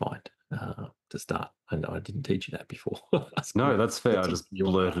courtesy, I find, to start. And I didn't teach you that before. No, that's fair. I just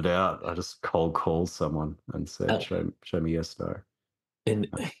blurted out. I just cold called someone and said, show me yes, no. And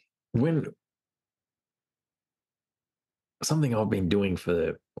when something I've been doing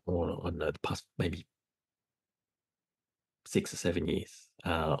for, I don't know, the past maybe 6 or 7 years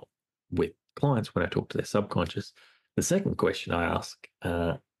with clients when I talk to their subconscious, the second question I ask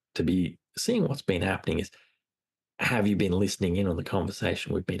to be seeing what's been happening is, have you been listening in on the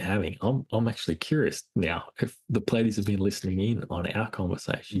conversation we've been having? I'm actually curious now if the Pleiades have been listening in on our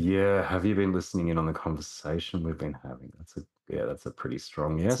conversation. Yeah, have you been listening in on the conversation we've been having? That's a pretty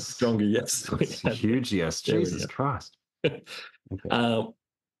strong yes. Stronger yes. That's a huge yes. Jesus Christ. Okay.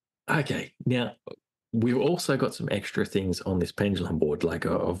 Okay. Now, we've also got some extra things on this pendulum board. Like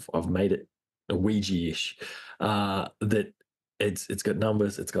I've made it a Ouija-ish. That it's got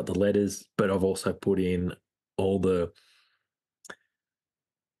numbers, it's got the letters, but I've also put in all the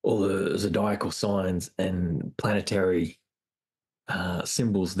zodiacal signs and planetary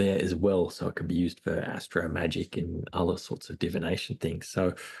symbols there as well, so it can be used for astro magic and other sorts of divination things.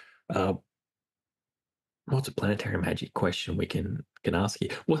 So, what's a planetary magic question we can ask you?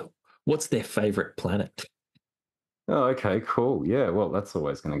 What's their favorite planet? Oh, okay, cool. Yeah, well, that's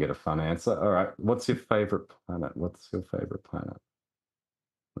always going to get a fun answer. All right, what's your favorite planet? What's your favorite planet?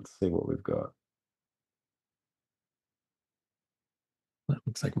 Let's see what we've got. That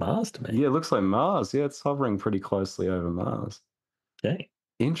looks like Mars to me. Yeah, it looks like Mars. Yeah, it's hovering pretty closely over Mars. Okay.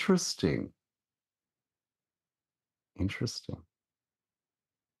 Interesting. Interesting.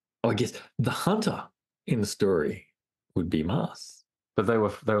 Oh, I guess the hunter in the story would be Mars. But they were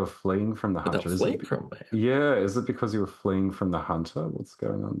fleeing from the But hunter. they're fleeing from there. Yeah, is it because you were fleeing from the hunter? What's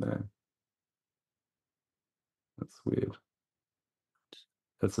going on there? That's weird.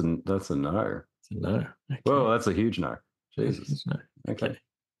 That's a no. So no. Okay. Well, that's a huge no. Jesus. No. Okay.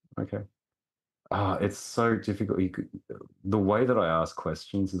 It's so difficult. The way that I ask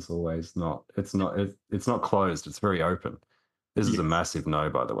questions is always not. It's not closed. It's very open. This is a massive no,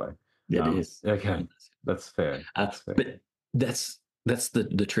 by the way. Yeah, it is. Okay, that's fair. But that's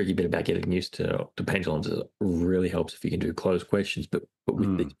the tricky bit about getting used to pendulums. It really helps if you can do closed questions. But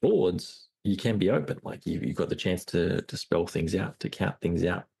with these boards, you can be open. Like you've got the chance to spell things out, to count things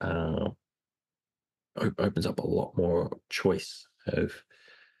out. Opens up a lot more choice of.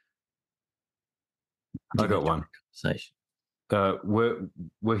 I got one. Conversation.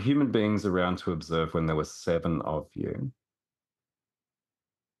 Were human beings around to observe when there were 7 of you?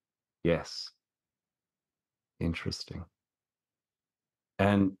 Yes. Interesting.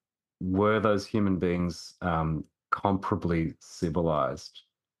 And were those human beings comparably civilized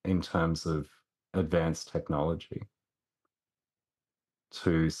in terms of advanced technology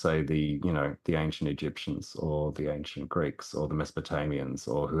to, say, the ancient Egyptians or the ancient Greeks or the Mesopotamians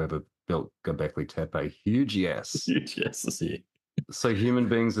or whoever built Göbekli Tepe? Huge yes. Huge yes. Yeah. So human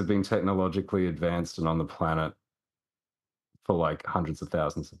beings have been technologically advanced and on the planet for like hundreds of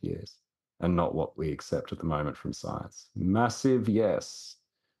thousands of years, and not what we accept at the moment from science. Massive yes.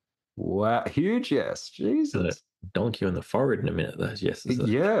 Wow, huge yes. Jesus. Donk you in the forehead in a minute, those yeses.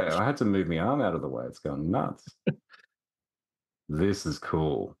 Yeah, I had to move my arm out of the way. It's going nuts. This is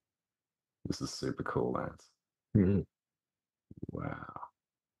cool. This is super cool, Lance. Mm-hmm. Wow.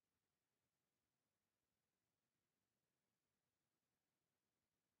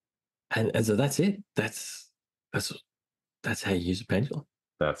 And so that's it. That's how you use a pendulum.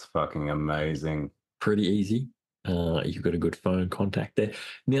 That's fucking amazing. Pretty easy. You've got a good phone contact there.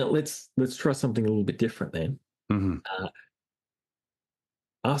 Now let's try something a little bit different then. Mm-hmm.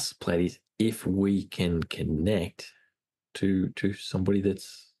 Us Pleiades, if we can connect to somebody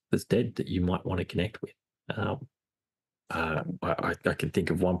that's dead that you might want to connect with. I can think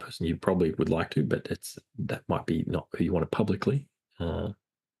of one person you probably would like to, but that might be not who you want to publicly.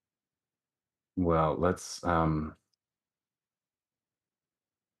 Well, let's. Well,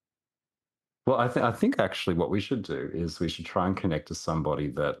 I think actually what we should do is we should try and connect to somebody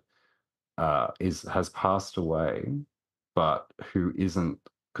that has passed away, but who isn't.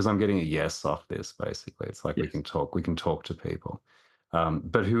 Because I'm getting a yes off this. Basically, it's like yes. we can talk to people,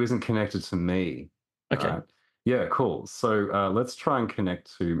 but who isn't connected to me. Okay. Right? Yeah, cool. So let's try and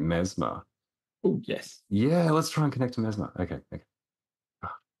connect to Mesmer. Oh, yes. Yeah, let's try and connect to Mesmer. Okay.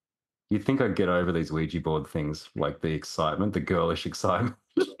 You'd think I'd get over these Ouija board things, like the excitement, the girlish excitement,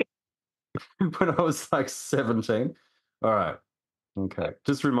 when I was like 17. All right. Okay.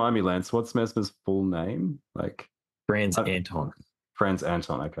 Just remind me, Lance, what's Mesmer's full name? Like Franz Anton. Franz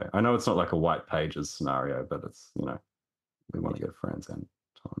Anton. Okay. I know it's not like a white pages scenario, but it's, we want to get Franz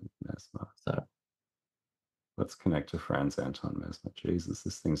Anton Mesmer. So let's connect to Franz Anton Mesmer. Jesus,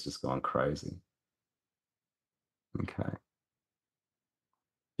 this thing's just gone crazy. Okay.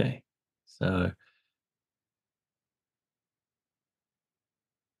 Okay. So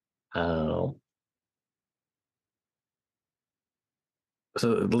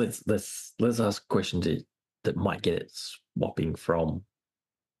so let's ask questions that might get it swapping from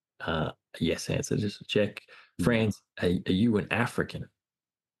a yes answer. Just to check. Franz, are you an African?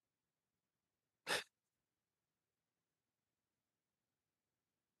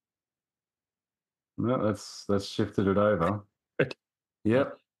 No, let's shifted it over.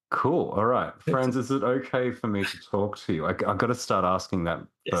 Yep. Cool. All right. Franz, is it okay for me to talk to you? I've got to start asking that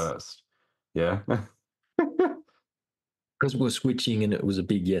first. Yeah. Because we're switching and it was a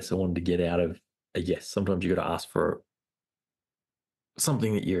big yes. I wanted to get out of a yes. Sometimes you got to ask for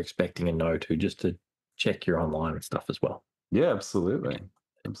something that you're expecting a no to, just to check your online and stuff as well. Yeah, absolutely.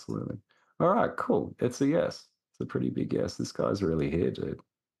 Absolutely. All right, cool. It's a yes. It's a pretty big yes. This guy's really here, dude.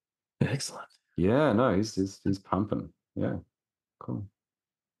 Excellent. Yeah, no, he's pumping. Yeah, cool.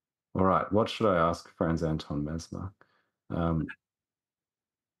 All right, what should I ask Franz Anton Mesmer?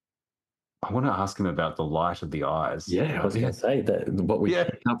 I want to ask him about the light of the eyes. Yeah, I was going to say that what we Yeah.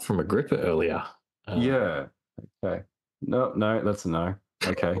 picked up from Agrippa earlier. Yeah. Okay. No, that's a no.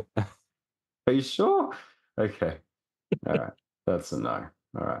 Okay. Are you sure? Okay. All right. That's a no.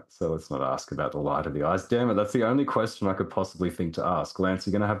 All right. So let's not ask about the light of the eyes. Damn it. That's the only question I could possibly think to ask. Lance,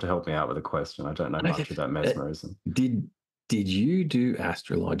 you're going to have to help me out with a question. I don't know Okay. much about mesmerism. Did you do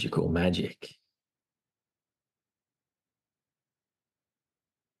astrological magic?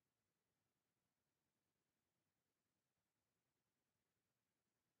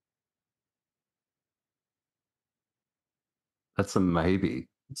 That's a maybe.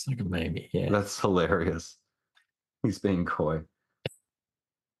 It's like a maybe, yeah. That's hilarious. He's being coy.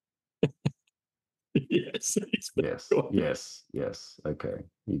 Yes. Yes. Yes. Yes. Okay.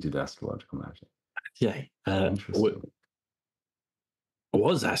 You did astrological magic. Yeah. Interesting.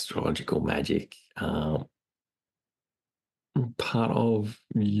 Was astrological magic part of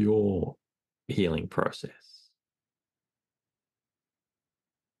your healing process?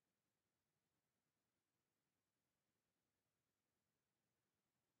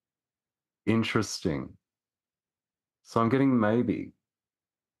 Interesting. So I'm getting maybe.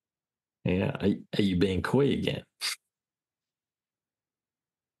 Yeah. Are you being coy again?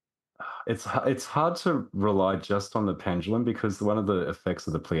 It's hard to rely just on the pendulum because one of the effects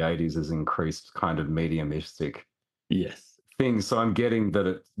of the Pleiades is increased kind of mediumistic Yes. things. So I'm getting that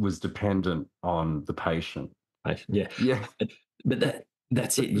it was dependent on the patient. Yeah. Yeah. But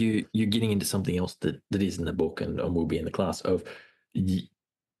that's it. You're getting into something else that is in the book and will be in the class of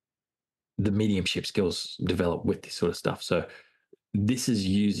the mediumship skills developed with this sort of stuff. So this is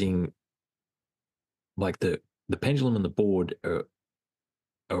using like the pendulum and the board are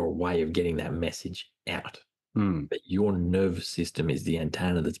a way of getting that message out. But your nervous system is the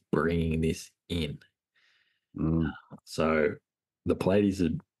antenna that's bringing this in. So the Pleiades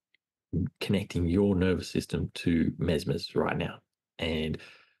are connecting your nervous system to Mesmer's right now. And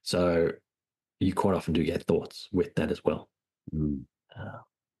so you quite often do get thoughts with that as well.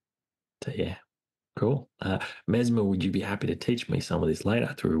 So yeah, cool. Mesmer, would you be happy to teach me some of this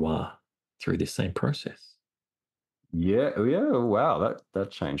later through this same process? Yeah. Wow.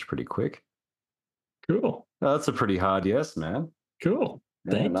 That changed pretty quick. Cool. That's a pretty hard yes, man. Cool.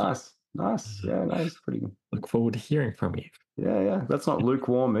 Yeah, Thank you. Nice. Yeah, nice. Pretty good. Look forward to hearing from you. Yeah. That's not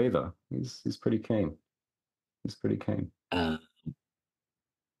lukewarm either. He's pretty keen. He's pretty keen.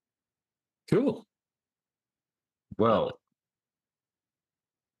 Cool. Well,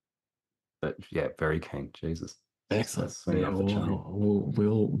 yeah, very keen. Jesus. Excellent. Swinging off the chain.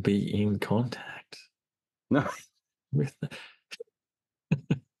 We'll be in contact. No. With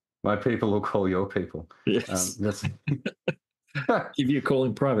My people will call your people. yes. That's Give you a call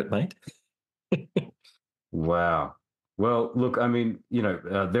in private, mate. Wow. Well, look, I mean,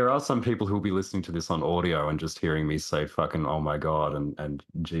 there are some people who will be listening to this on audio and just hearing me say fucking oh my god and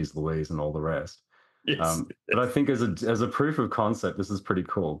geez Louise and all the rest. Yes. But I think as a proof of concept, this is pretty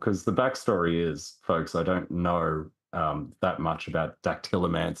cool because the backstory is, folks, I don't know that much about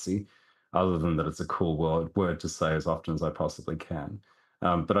dactylomancy, other than that it's a cool word to say as often as I possibly can.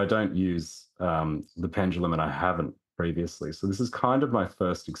 But I don't use the pendulum, and I haven't previously. So this is kind of my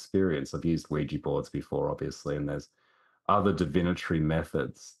first experience. I've used Ouija boards before, obviously, and there's other divinatory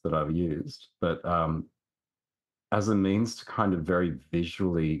methods that I've used, but as a means to kind of very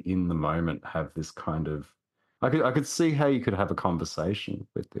visually in the moment have this kind of, I could see how you could have a conversation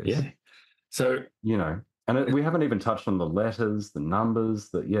with this. Yeah. So and we haven't even touched on the letters, the numbers.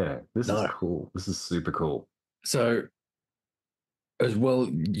 This is cool. This is super cool. So as well,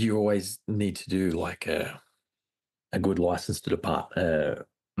 you always need to do like a good license to depart.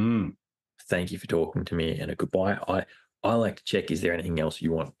 Thank you for talking to me and a goodbye. I like to check, is there anything else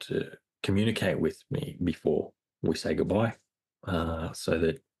you want to communicate with me before we say goodbye, so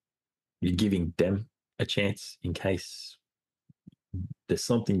that you're giving them a chance in case there's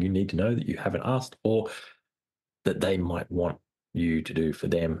something you need to know that you haven't asked, or that they might want you to do for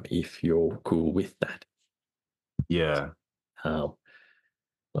them if you're cool with that. Yeah. I'll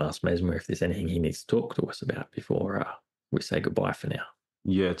ask Mesmer if there's anything he needs to talk to us about before we say goodbye for now.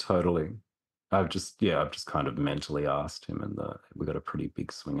 Yeah, totally. I've just kind of mentally asked him, and we got a pretty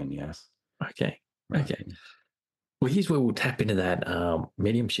big swinging yes. Okay. Right. Okay. Well, here's where we'll tap into that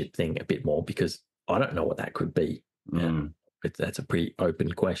mediumship thing a bit more, because I don't know what that could be. Mm. That's a pretty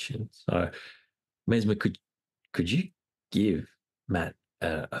open question. So, Mesmer, could you give Matt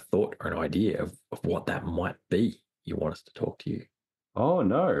a thought or an idea of what that might be you want us to talk to you? Oh,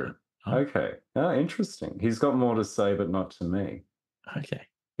 no. Oh, Okay. Interesting. He's got more to say, but not to me. okay.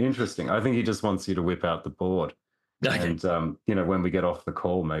 Interesting. I think he just wants you to whip out the board. Okay. And, when we get off the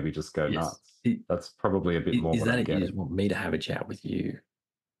call, maybe just go Yes. nuts. That's probably a bit more Is what that I'm it? You getting. just want me to have a chat with you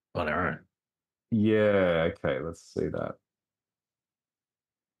on our own? Yeah. Okay. Let's see that.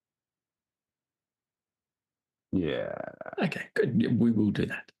 Yeah. Okay, good. Yeah, we will do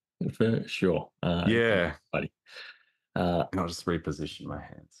that for sure. Yeah. buddy. And I'll just reposition my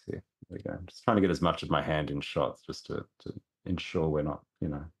hands here. There we go. I'm just trying to get as much of my hand in shots just to ensure we're not,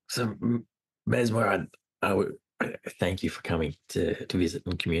 So, Mesmer, I would thank you for coming to visit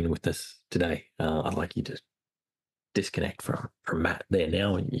and commune with us today. I'd like you to disconnect from Matt there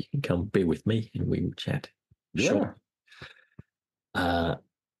now, and you can come be with me, and we will chat. Yeah. Sure.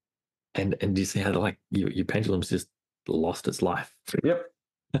 And do you see how your pendulum's just lost its life? Yep.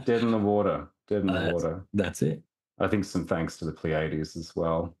 Dead in the water. Dead in the water. That's it. I think some thanks to the Pleiades as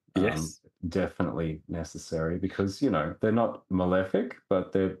well. Yes. Definitely necessary because, they're not malefic,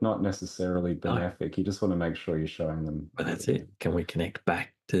 but they're not necessarily benefic. You just want to make sure you're showing them. But that's it. Can we connect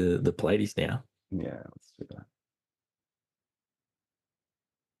back to the Pleiades now? Yeah, let's do that.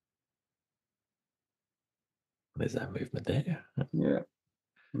 There's that movement there. Yeah,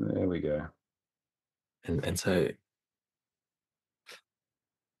 there we go. And so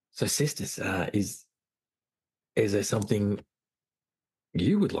sisters, is there something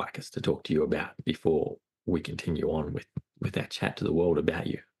you would like us to talk to you about before we continue on with our chat to the world about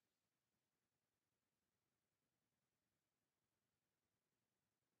you?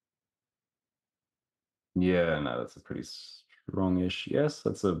 Yeah, no, that's a pretty strongish yes.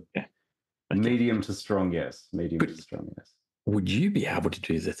 That's a Okay. medium to strong yes. Medium to strong yes. Would you be able to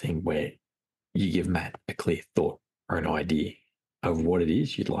do the thing where you give Matt a clear thought or an idea of what it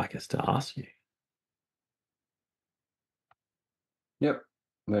is you'd like us to ask you? Yep,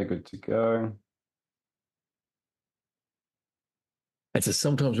 they're good to go. And so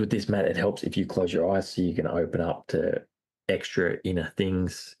sometimes with this, Matt, it helps if you close your eyes so you can open up to extra inner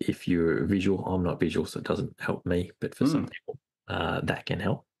things. If you're visual, I'm not visual, so it doesn't help me, but for some people, that can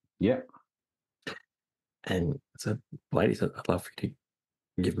help. Yeah. And so, ladies, I'd love for you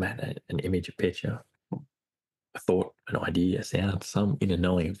to give Matt an image, a picture, a thought, an idea, a sound, some inner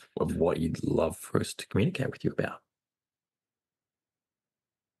knowing of what you'd love for us to communicate with you about.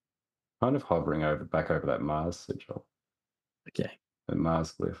 Kind of hovering back over that Mars sigil. Okay. The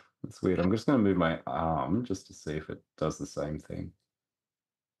Mars glyph. That's weird. I'm just going to move my arm just to see if it does the same thing.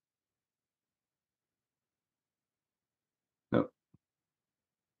 Nope.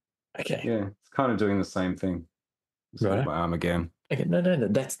 Okay. Yeah, it's kind of doing the same thing. Just move my arm again. Okay. No.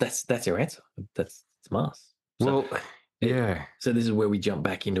 That's your answer. It's Mars. Well, yeah. So this is where we jump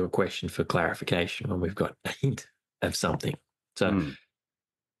back into a question for clarification when we've got a hint of something. So,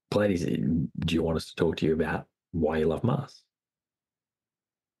 Pleiades, do you want us to talk to you about why you love Mars?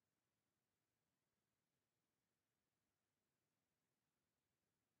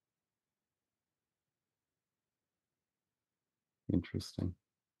 Interesting.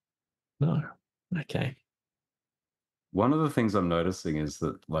 No. Okay. One of the things I'm noticing is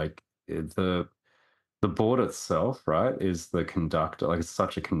that, like, the board itself, right, is the conductor. Like, it's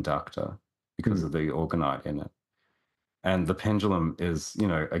such a conductor because of the orgonite in it. And the pendulum is,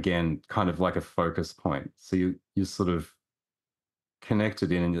 again, kind of like a focus point. So you sort of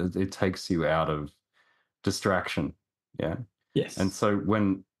connected in, and it takes you out of distraction. Yeah. Yes. And so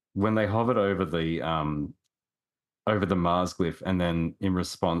when they hovered over the Mars glyph, and then in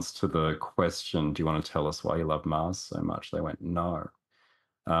response to the question, do you want to tell us why you love Mars so much? They went, no.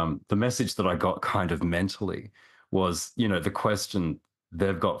 The message that I got kind of mentally was, the question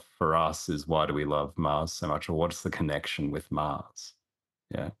they've got for us is, why do we love Mars so much? Or what's the connection with Mars?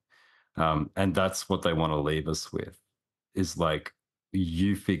 Yeah. And that's what they want to leave us with, is like,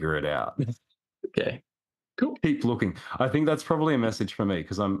 you figure it out. Okay. Cool. Keep looking. I think that's probably a message for me,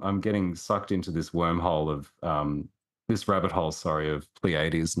 because I'm getting sucked into this wormhole of this rabbit hole, of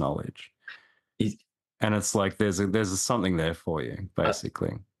Pleiades knowledge. And it's like there's something there for you,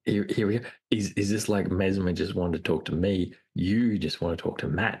 basically. Here we go. Is this like Mesmer just wanted to talk to me? You just want to talk to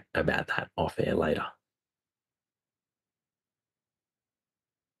Matt about that off air later?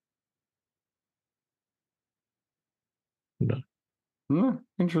 No.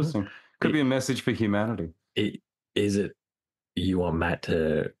 Interesting. Could be a message for humanity. Is it you want Matt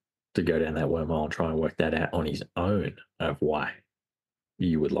to to go down that wormhole and try and work that out on his own of why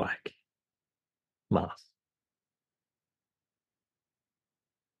you would like Mars.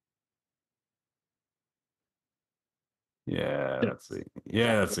 Yeah, Yep. that's a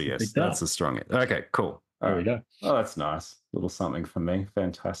yes. Picked That's up. a strong yes. Okay, cool. All There we right. go. Oh, that's nice. Little something for me.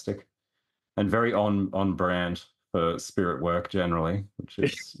 Fantastic. And very on brand for spirit work generally, which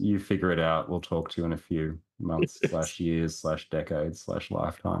is you figure it out. We'll talk to you in a few months / years / decades /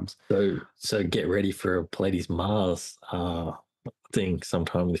 lifetimes. So get ready for a Pleiades Mars thing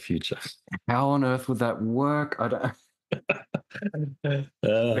sometime in the future. How on earth would that work? I don't.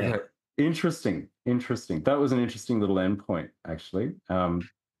 Okay. Interesting. That was an interesting little endpoint, actually.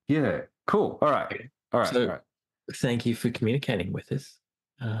 Yeah. Cool. All right. Okay. All right. So all right. thank you for communicating with us,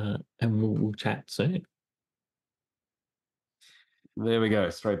 and we'll chat soon. There we go.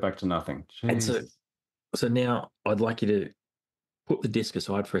 Straight back to nothing. And Jesus. so now I'd like you to put the disc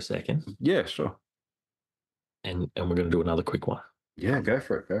aside for a second, Yeah, sure. and we're going to do another quick one. Yeah, go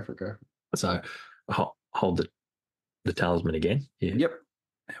for it. So hold the talisman again. Yeah. Yep.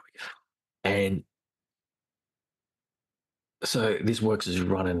 There we go. And so this works as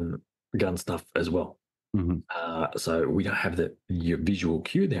running gun stuff as well. Mm-hmm. So we don't have your visual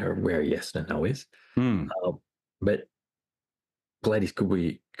cue there of where yes and no is. But Pleiades, could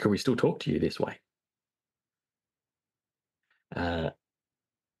we still talk to you this way? There's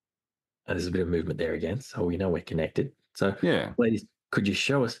a bit of movement there again, so we know we're connected. So Yeah. Pleiades, could you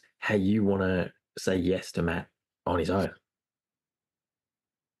show us how you want to say yes to Matt on his own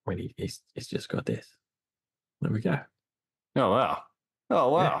when he's just got this? There we go. Oh wow.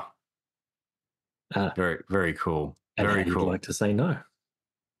 Yeah. Very, very cool. And Very how cool. you'd like to say no.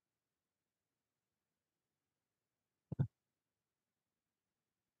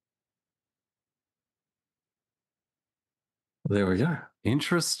 There we go.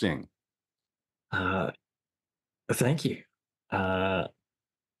 Interesting. Thank you. You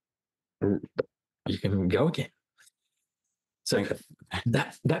can go again. So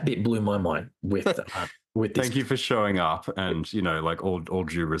that bit blew my mind with this. Thank you for showing up, and like all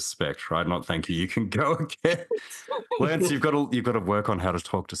due respect, right? Not thank you. You can go again, Lance. You've got to work on how to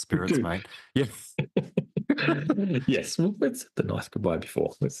talk to spirits, mate. Yeah. Yes. Well, let's the nice goodbye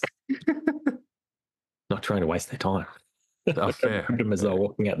before. Let's not trying to waste their time. Fair. Treat them as they're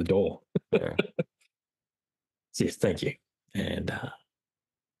walking out the door. Yeah. So yes, thank you, and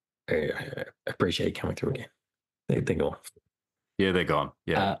I appreciate you coming through again. They're gone. Yeah, they're gone.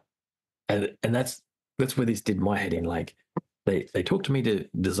 Yeah. And that's where this did my head in. Like they talked to me to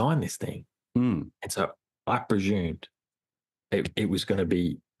design this thing, and so I presumed it was going to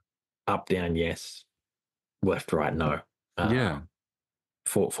be up, down, yes, left, right, no. Yeah.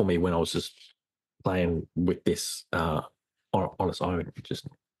 For me, when I was just playing with this on its own, just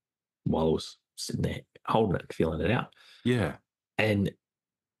while I was sitting there holding it, feeling it out. Yeah. And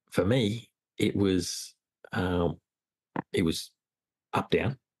for me, it was up,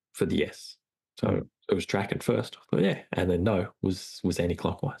 down for the yes. So it was tracking first. I thought, yeah, and then no was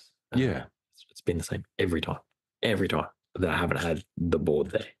anti-clockwise. Yeah. It's been the same every time that I haven't had the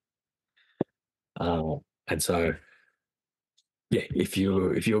board there. And so, yeah, if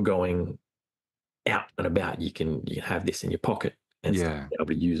you're going out and about, you can have this in your pocket and be able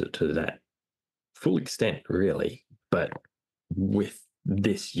to use it to that full extent, really. But with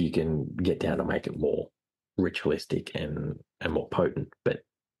this, you can get down to make it more ritualistic and more potent, but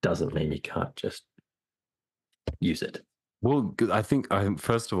doesn't mean you can't just use it. Well, I think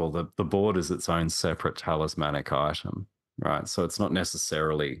first of all, the board is its own separate talismanic item, right? So it's not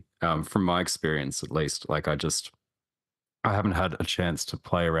necessarily, from my experience at least, like I haven't had a chance to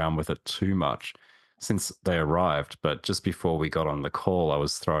play around with it too much since they arrived. But just before we got on the call, I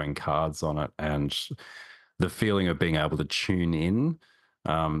was throwing cards on it, and the feeling of being able to tune in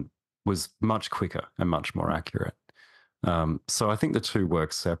was much quicker and much more accurate. So I think the two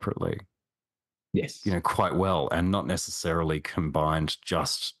work separately. Yes. Quite well, and not necessarily combined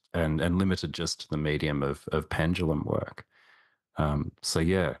just and limited just to the medium of pendulum work. So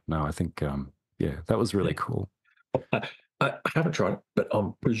yeah, no, I think that was really cool. I haven't tried it, but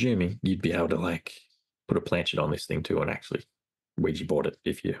I'm presuming you'd be able to like put a planchet on this thing too and actually Ouija board it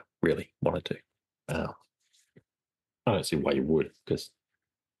if you really wanted to. I don't see why you would, because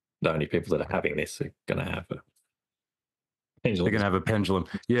the only people that are having this are going to have a pendulum. They're going to have a pendulum,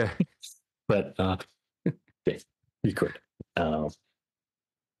 yeah. But yeah, you could. Yeah,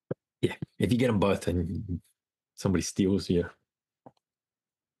 if you get them both and somebody steals your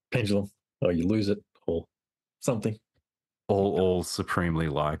pendulum or you lose it or something. All supremely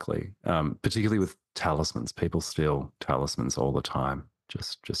likely, particularly with talismans. People steal talismans all the time.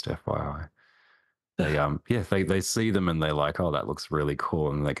 Just FYI. They see them and they're like, oh, that looks really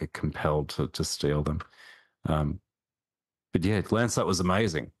cool, and they get compelled to steal them. But yeah, Lance, that was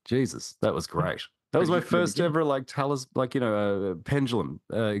amazing. Jesus, that was great. That was my first ever pendulum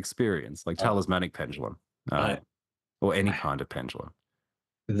experience, like talismanic pendulum, or any kind of pendulum.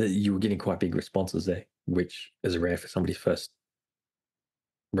 You were getting quite big responses there, which is rare for somebody's first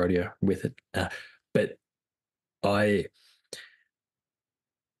rodeo with it. But I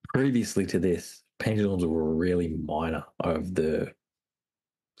previously to this, pendulums were really minor of the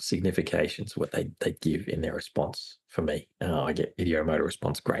significations what they give in their response for me. I get ideomotor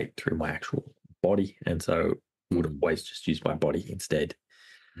response great through my actual body, and so would always just use my body instead.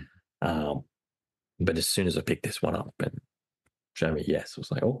 But as soon as I picked this one up and showed me yes, I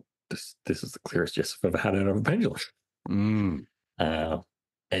was like, oh, this is the clearest yes I've ever had out of a pendulum.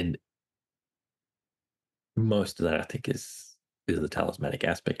 And most of that I think is the talismanic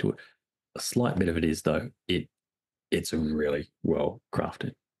aspect to it. A slight bit of it is though it's a really well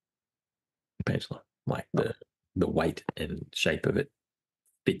crafted pendulum. Like the weight and shape of it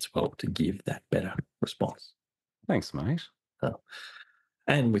fits well to give that better response. Thanks, mate.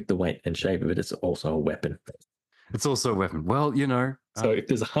 And with the weight and shape of it, it's also a weapon. It's also a weapon. Well, so if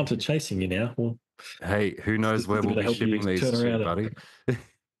there's a hunter chasing you now, well, hey, who knows where we'll be shipping these to, buddy?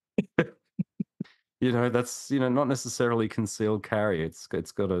 That's not necessarily concealed carry. It's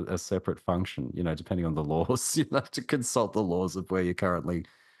got a separate function. Depending on the laws, you have to consult the laws of where you're currently,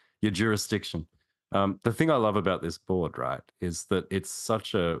 your jurisdiction. The thing I love about this board, right, is that it's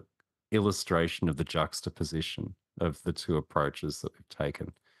such a illustration of the juxtaposition of the two approaches that we've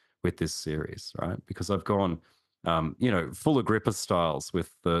taken with this series, right? Because I've gone, full Agrippa styles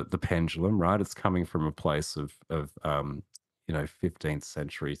with the pendulum, right? It's coming from a place of 15th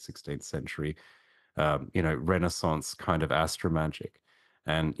century, 16th century, Renaissance kind of astromagic.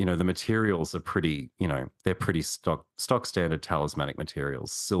 And, the materials are pretty, they're pretty stock standard talismanic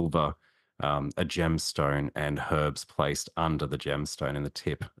materials, silver, a gemstone, and herbs placed under the gemstone in the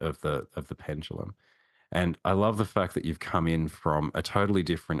tip of the pendulum. And I love the fact that you've come in from a totally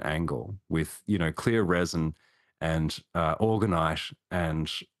different angle with, clear resin and organite and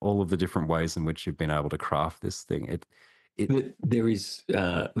all of the different ways in which you've been able to craft this thing. There is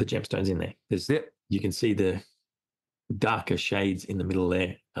the gemstones in there. You can see the darker shades in the middle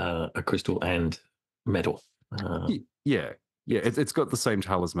there, a crystal and metal. It's got the same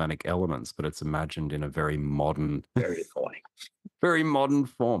talismanic elements, but it's imagined in a very modern, very modern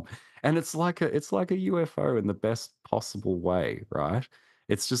form. And it's like a UFO in the best possible way, right?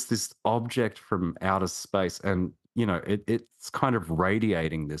 It's just this object from outer space, and it's kind of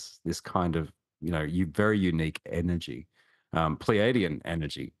radiating this kind of very unique energy, Pleiadian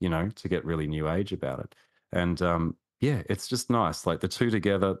energy, to get really new age about it. And it's just nice. Like the two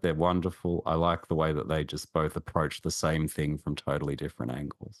together, they're wonderful. I like the way that they just both approach the same thing from totally different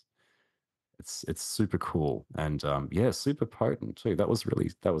angles. It's super cool, and super potent too. That was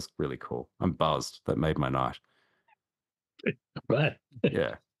really cool. I'm buzzed. That made my night. Right.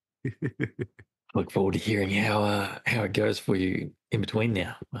 Yeah. Look forward to hearing how it goes for you in between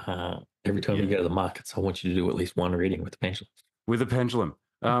now. Every time you go to the markets, I want you to do at least one reading with the pendulum. With a pendulum.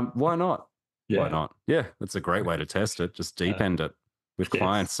 Why not? Yeah. Why not? Yeah, it's a great way to test it. Just deep end it with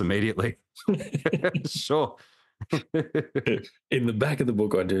clients immediately. Sure. In the back of the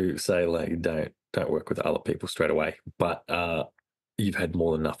book, I do say like don't work with other people straight away, but you've had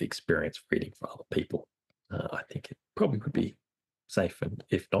more than enough experience reading for other people. I think it probably would be safe, and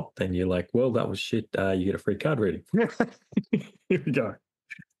if not, then you're like, well, that was shit. You get a free card reading. Here we go.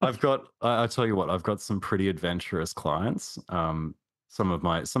 I tell you what, I've got some pretty adventurous clients. Some of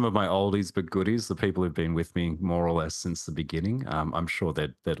my oldies but goodies, the people who've been with me more or less since the beginning. I'm sure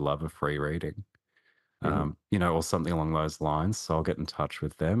they'd love a free reading. Or something along those lines. So I'll get in touch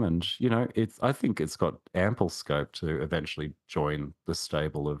with them, and I think it's got ample scope to eventually join the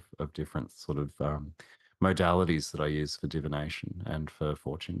stable of different sort of modalities that I use for divination and for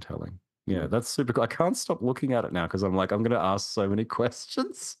fortune telling. Yeah, that's super cool. I can't stop looking at it now because I'm like, I'm going to ask so many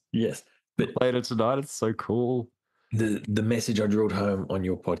questions. Yes, but later tonight, it's so cool. The message I drilled home on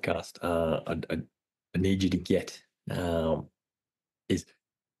your podcast, I need you to get is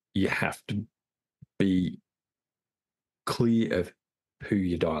you have to be clear of who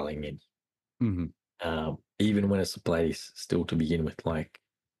you're dialing in. Mm-hmm. Even when it's a place, still to begin with, like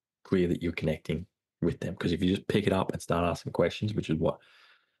clear that you're connecting with them. Because if you just pick it up and start asking questions, which is what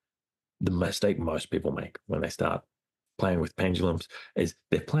the mistake most people make when they start playing with pendulums, is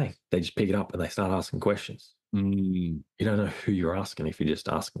they're playing. They just pick it up and they start asking questions. You don't know who you're asking if you're just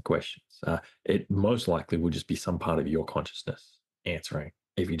asking questions. It most likely will just be some part of your consciousness answering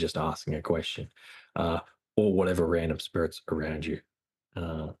if you're just asking a question, or whatever random spirits around you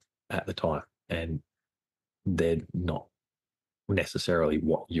at the time, and they're not necessarily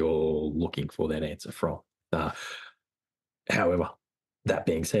what you're looking for that answer from. However, that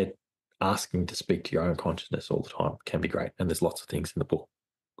being said, asking to speak to your own consciousness all the time can be great, and there's lots of things in the book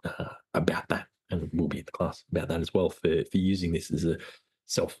about that, and we'll be in the class about that as well, for using this as a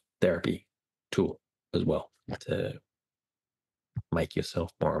self-therapy tool as well, to make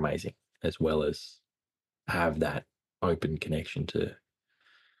yourself more amazing, as well as have that open connection to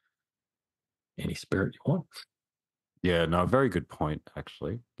any spirit you want. Yeah, no, very good point,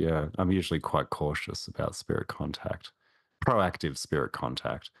 actually. Yeah, I'm usually quite cautious about spirit contact, proactive spirit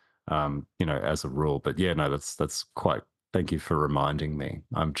contact, as a rule. But yeah, no, that's quite. Thank you for reminding me.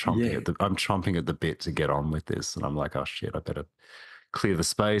 I'm chomping at the bit to get on with this, and I'm like, oh shit, I better clear the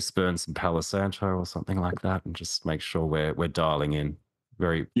space, burn some Palo Santo or something like that, and just make sure we're dialing in.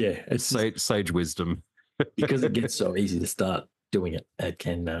 Very it's sage wisdom. because it gets so easy to start doing it. It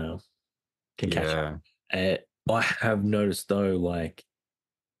can catch you. I have noticed though, like,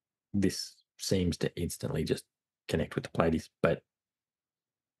 this seems to instantly just connect with the Pleiades, but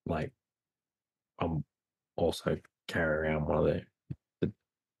like, I'm also carrying around one of the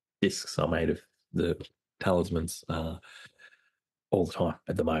discs I made of the talismans all the time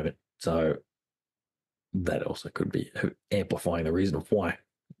at the moment. So that also could be amplifying the reason of why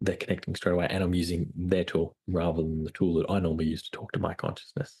they're connecting straight away. And I'm using their tool rather than the tool that I normally use to talk to my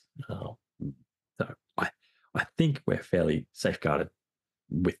consciousness. So I think we're fairly safeguarded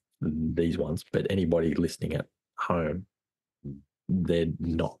with these ones, but anybody listening at home, they're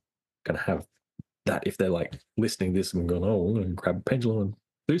not going to have that. If they're like listening to this and going, oh, I'm going to grab a pendulum and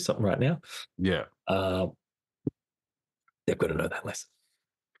do something right now. Yeah. They've got to know that lesson.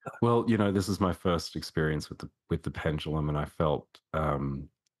 Well, this is my first experience with the pendulum, and I felt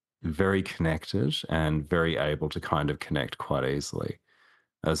very connected and very able to kind of connect quite easily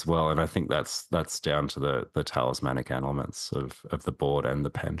as well. And I think that's down to the talismanic elements of the board and the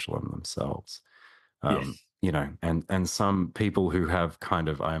pendulum themselves. Yes. And some people who have kind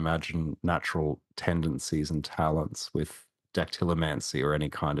of, I imagine, natural tendencies and talents with dactylomancy or any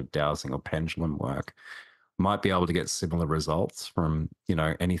kind of dowsing or pendulum work might be able to get similar results from,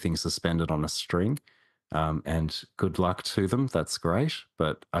 anything suspended on a string. And good luck to them. That's great.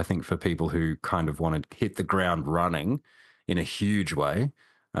 But I think for people who kind of want to hit the ground running in a huge way,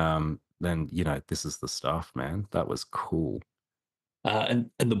 then, this is the stuff, man. That was cool.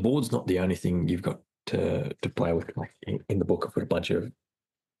 And the board's not the only thing you've got to play with. Like in the book, I've got a bunch of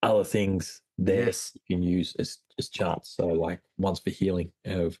other things there you can use as charts. So like one's for healing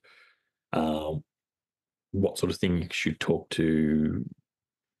of what sort of thing you should talk to,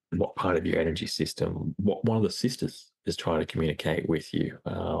 what part of your energy system, what one of the sisters is trying to communicate with you,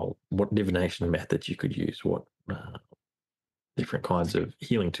 what divination methods you could use, what different kinds of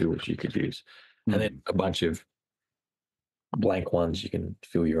healing tools you could use, and then a bunch of blank ones you can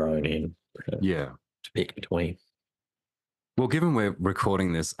fill your own in. To pick between. Well, given we're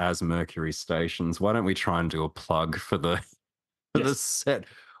recording this as Mercury Stations, why don't we try and do a plug for the set?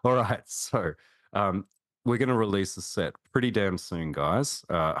 All right, so we're going to release the set pretty damn soon, guys.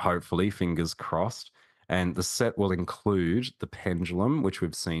 Hopefully, fingers crossed. And the set will include the pendulum, which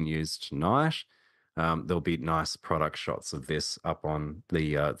we've seen used tonight. There'll be nice product shots of this up on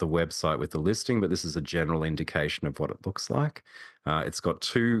the website with the listing, but this is a general indication of what it looks like. It's got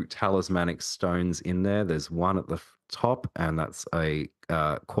 2 talismanic stones in there. There's one at the top, and that's a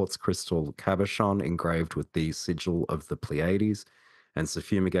quartz crystal cabochon engraved with the sigil of the Pleiades and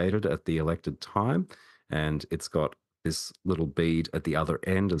suffumigated at the elected time. And it's got this little bead at the other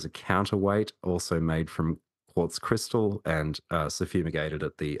end as a counterweight, also made from quartz crystal and suffumigated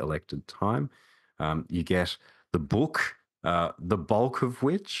at the elected time. You get the book, the bulk of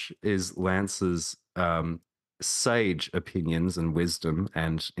which is Lance's sage opinions and wisdom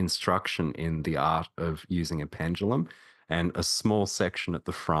and instruction in the art of using a pendulum. And a small section at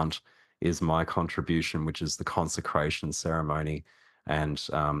the front is my contribution, which is the consecration ceremony and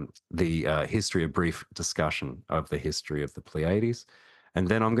the history, a brief discussion of the history of the Pleiades. And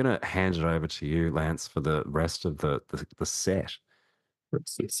then I'm going to hand it over to you, Lance, for the rest of the set.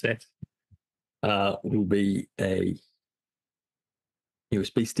 The set will be a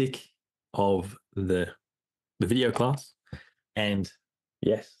USB stick of the video class, and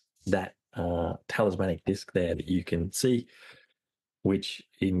yes, that talismanic disc there that you can see, which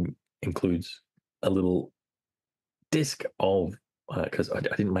includes a little disc of because I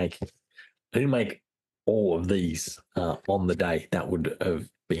didn't make all of these on the day. That would have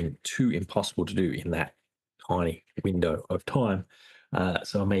been too impossible to do in that tiny window of time.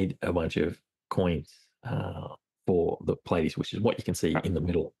 So I made a bunch of coins for the Pleiades, which is what you can see in the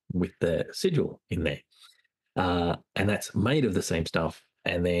middle with the sigil in there. And that's made of the same stuff.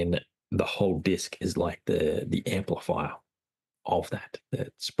 And then the whole disc is like the amplifier of that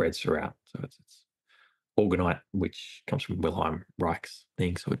spreads throughout. So it's orgonite, which comes from Wilhelm Reich's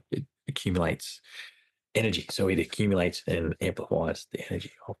thing. So it accumulates energy. So it accumulates and amplifies the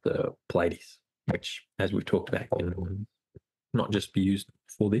energy of the Pleiades, which, as we've talked about, can not just be used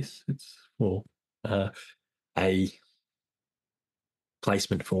for this, it's for a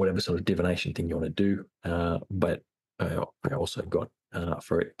placement for whatever sort of divination thing you want to do. But I also got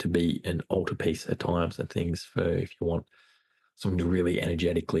for it to be an altarpiece at times and things for if you want something to really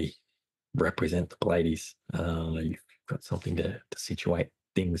energetically represent the Pleiades. You've got something to situate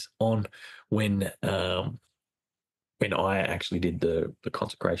things on. When I actually did the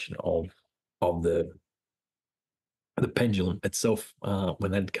consecration of the pendulum itself,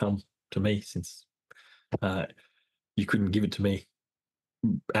 when that'd come to me, since you couldn't give it to me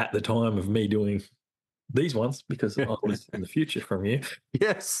at the time of me doing these ones because I was in the future from you.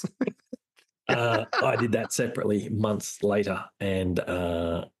 Yes. I did that separately months later, and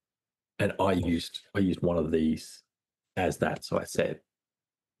I used one of these as that. So I set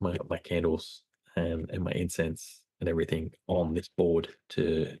my candles and my incense and everything on this board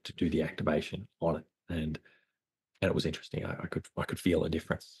to do the activation on it, and it was interesting. I could feel a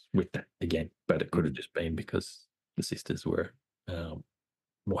difference with that again, but it could have just been because the sisters were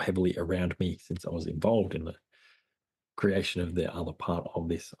more heavily around me since I was involved in the creation of the other part of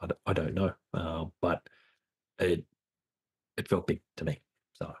this. I don't know, but it felt big to me.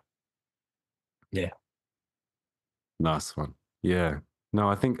 So yeah, Nice one. Yeah. No,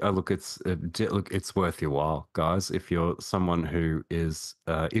 I think look, it's worth your while, guys. If you're someone who is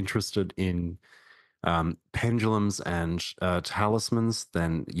interested in pendulums and talismans,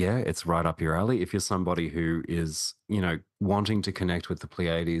 then yeah, it's right up your alley. If you're somebody who is, wanting to connect with the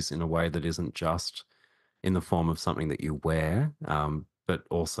Pleiades in a way that isn't just in the form of something that you wear, but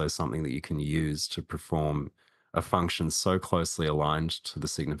also something that you can use to perform a function so closely aligned to the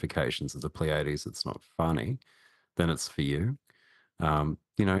significations of the Pleiades, it's not funny, then it's for you. And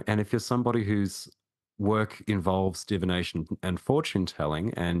if you're somebody whose work involves divination and fortune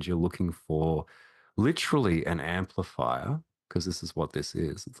telling, and you're looking for literally an amplifier, because this is what this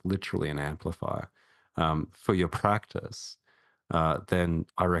is, it's literally an amplifier for your practice, then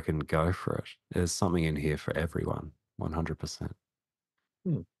I reckon go for it. There's something in here for everyone, 100%.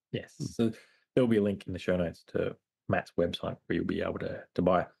 Yes. So there'll be a link in the show notes to Matt's website where you'll be able to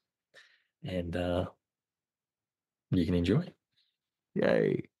buy it, and you can enjoy.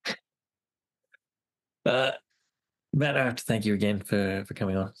 Yay. Matt, I have to thank you again for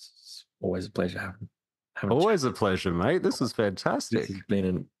coming on. It's always a pleasure having Always a pleasure, mate. This was fantastic. This has been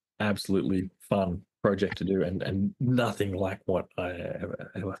an absolutely fun project to do, and nothing like what I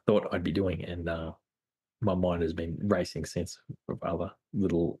ever thought I'd be doing. And my mind has been racing since of other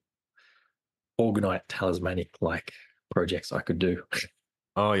little orgonite talismanic like projects I could do.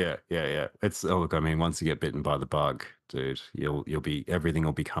 Oh yeah. It's look, I mean, once you get bitten by the bug, dude, you'll be everything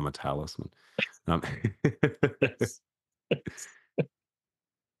will become a talisman.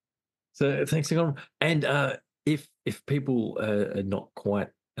 So thanks again. And if people are not quite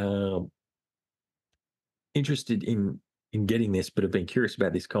interested in getting this, but have been curious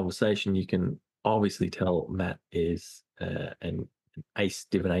about this conversation, you can obviously tell Matt is an ace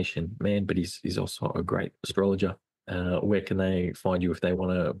divination man, but he's also a great astrologer. Where can they find you if they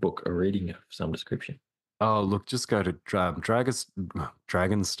want to book a reading of some description? Oh, look, just go to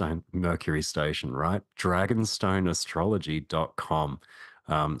Dragonstone Mercury Station, right? Dragonstoneastrology.com.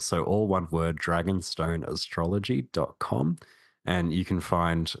 So all one word, dragonstoneastrology.com. And you can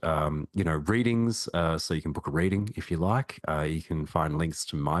find, readings. So you can book a reading if you like. You can find links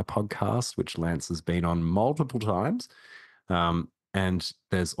to my podcast, which Lance has been on multiple times. And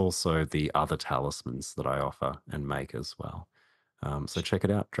there's also the other talismans that I offer and make as well. So check it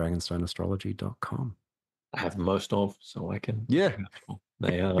out, dragonstoneastrology.com. I have most of, so I can. Yeah.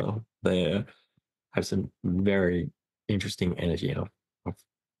 They have some very interesting energy. I've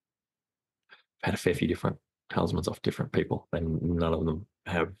had a fair few different talismans off different people, and none of them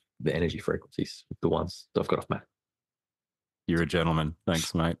have the energy frequencies of the ones that I've got off Matt. You're a gentleman.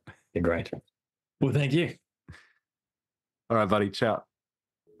 Thanks, mate. They're great. Well, thank you. All right, buddy. Ciao.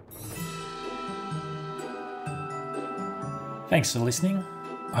 Thanks for listening.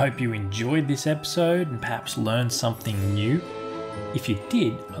 I hope you enjoyed this episode and perhaps learned something new. If you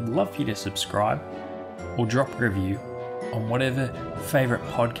did, I'd love for you to subscribe or drop a review on whatever favourite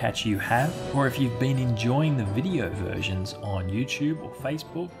podcatcher you have, or if you've been enjoying the video versions on YouTube or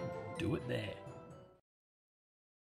Facebook, do it there.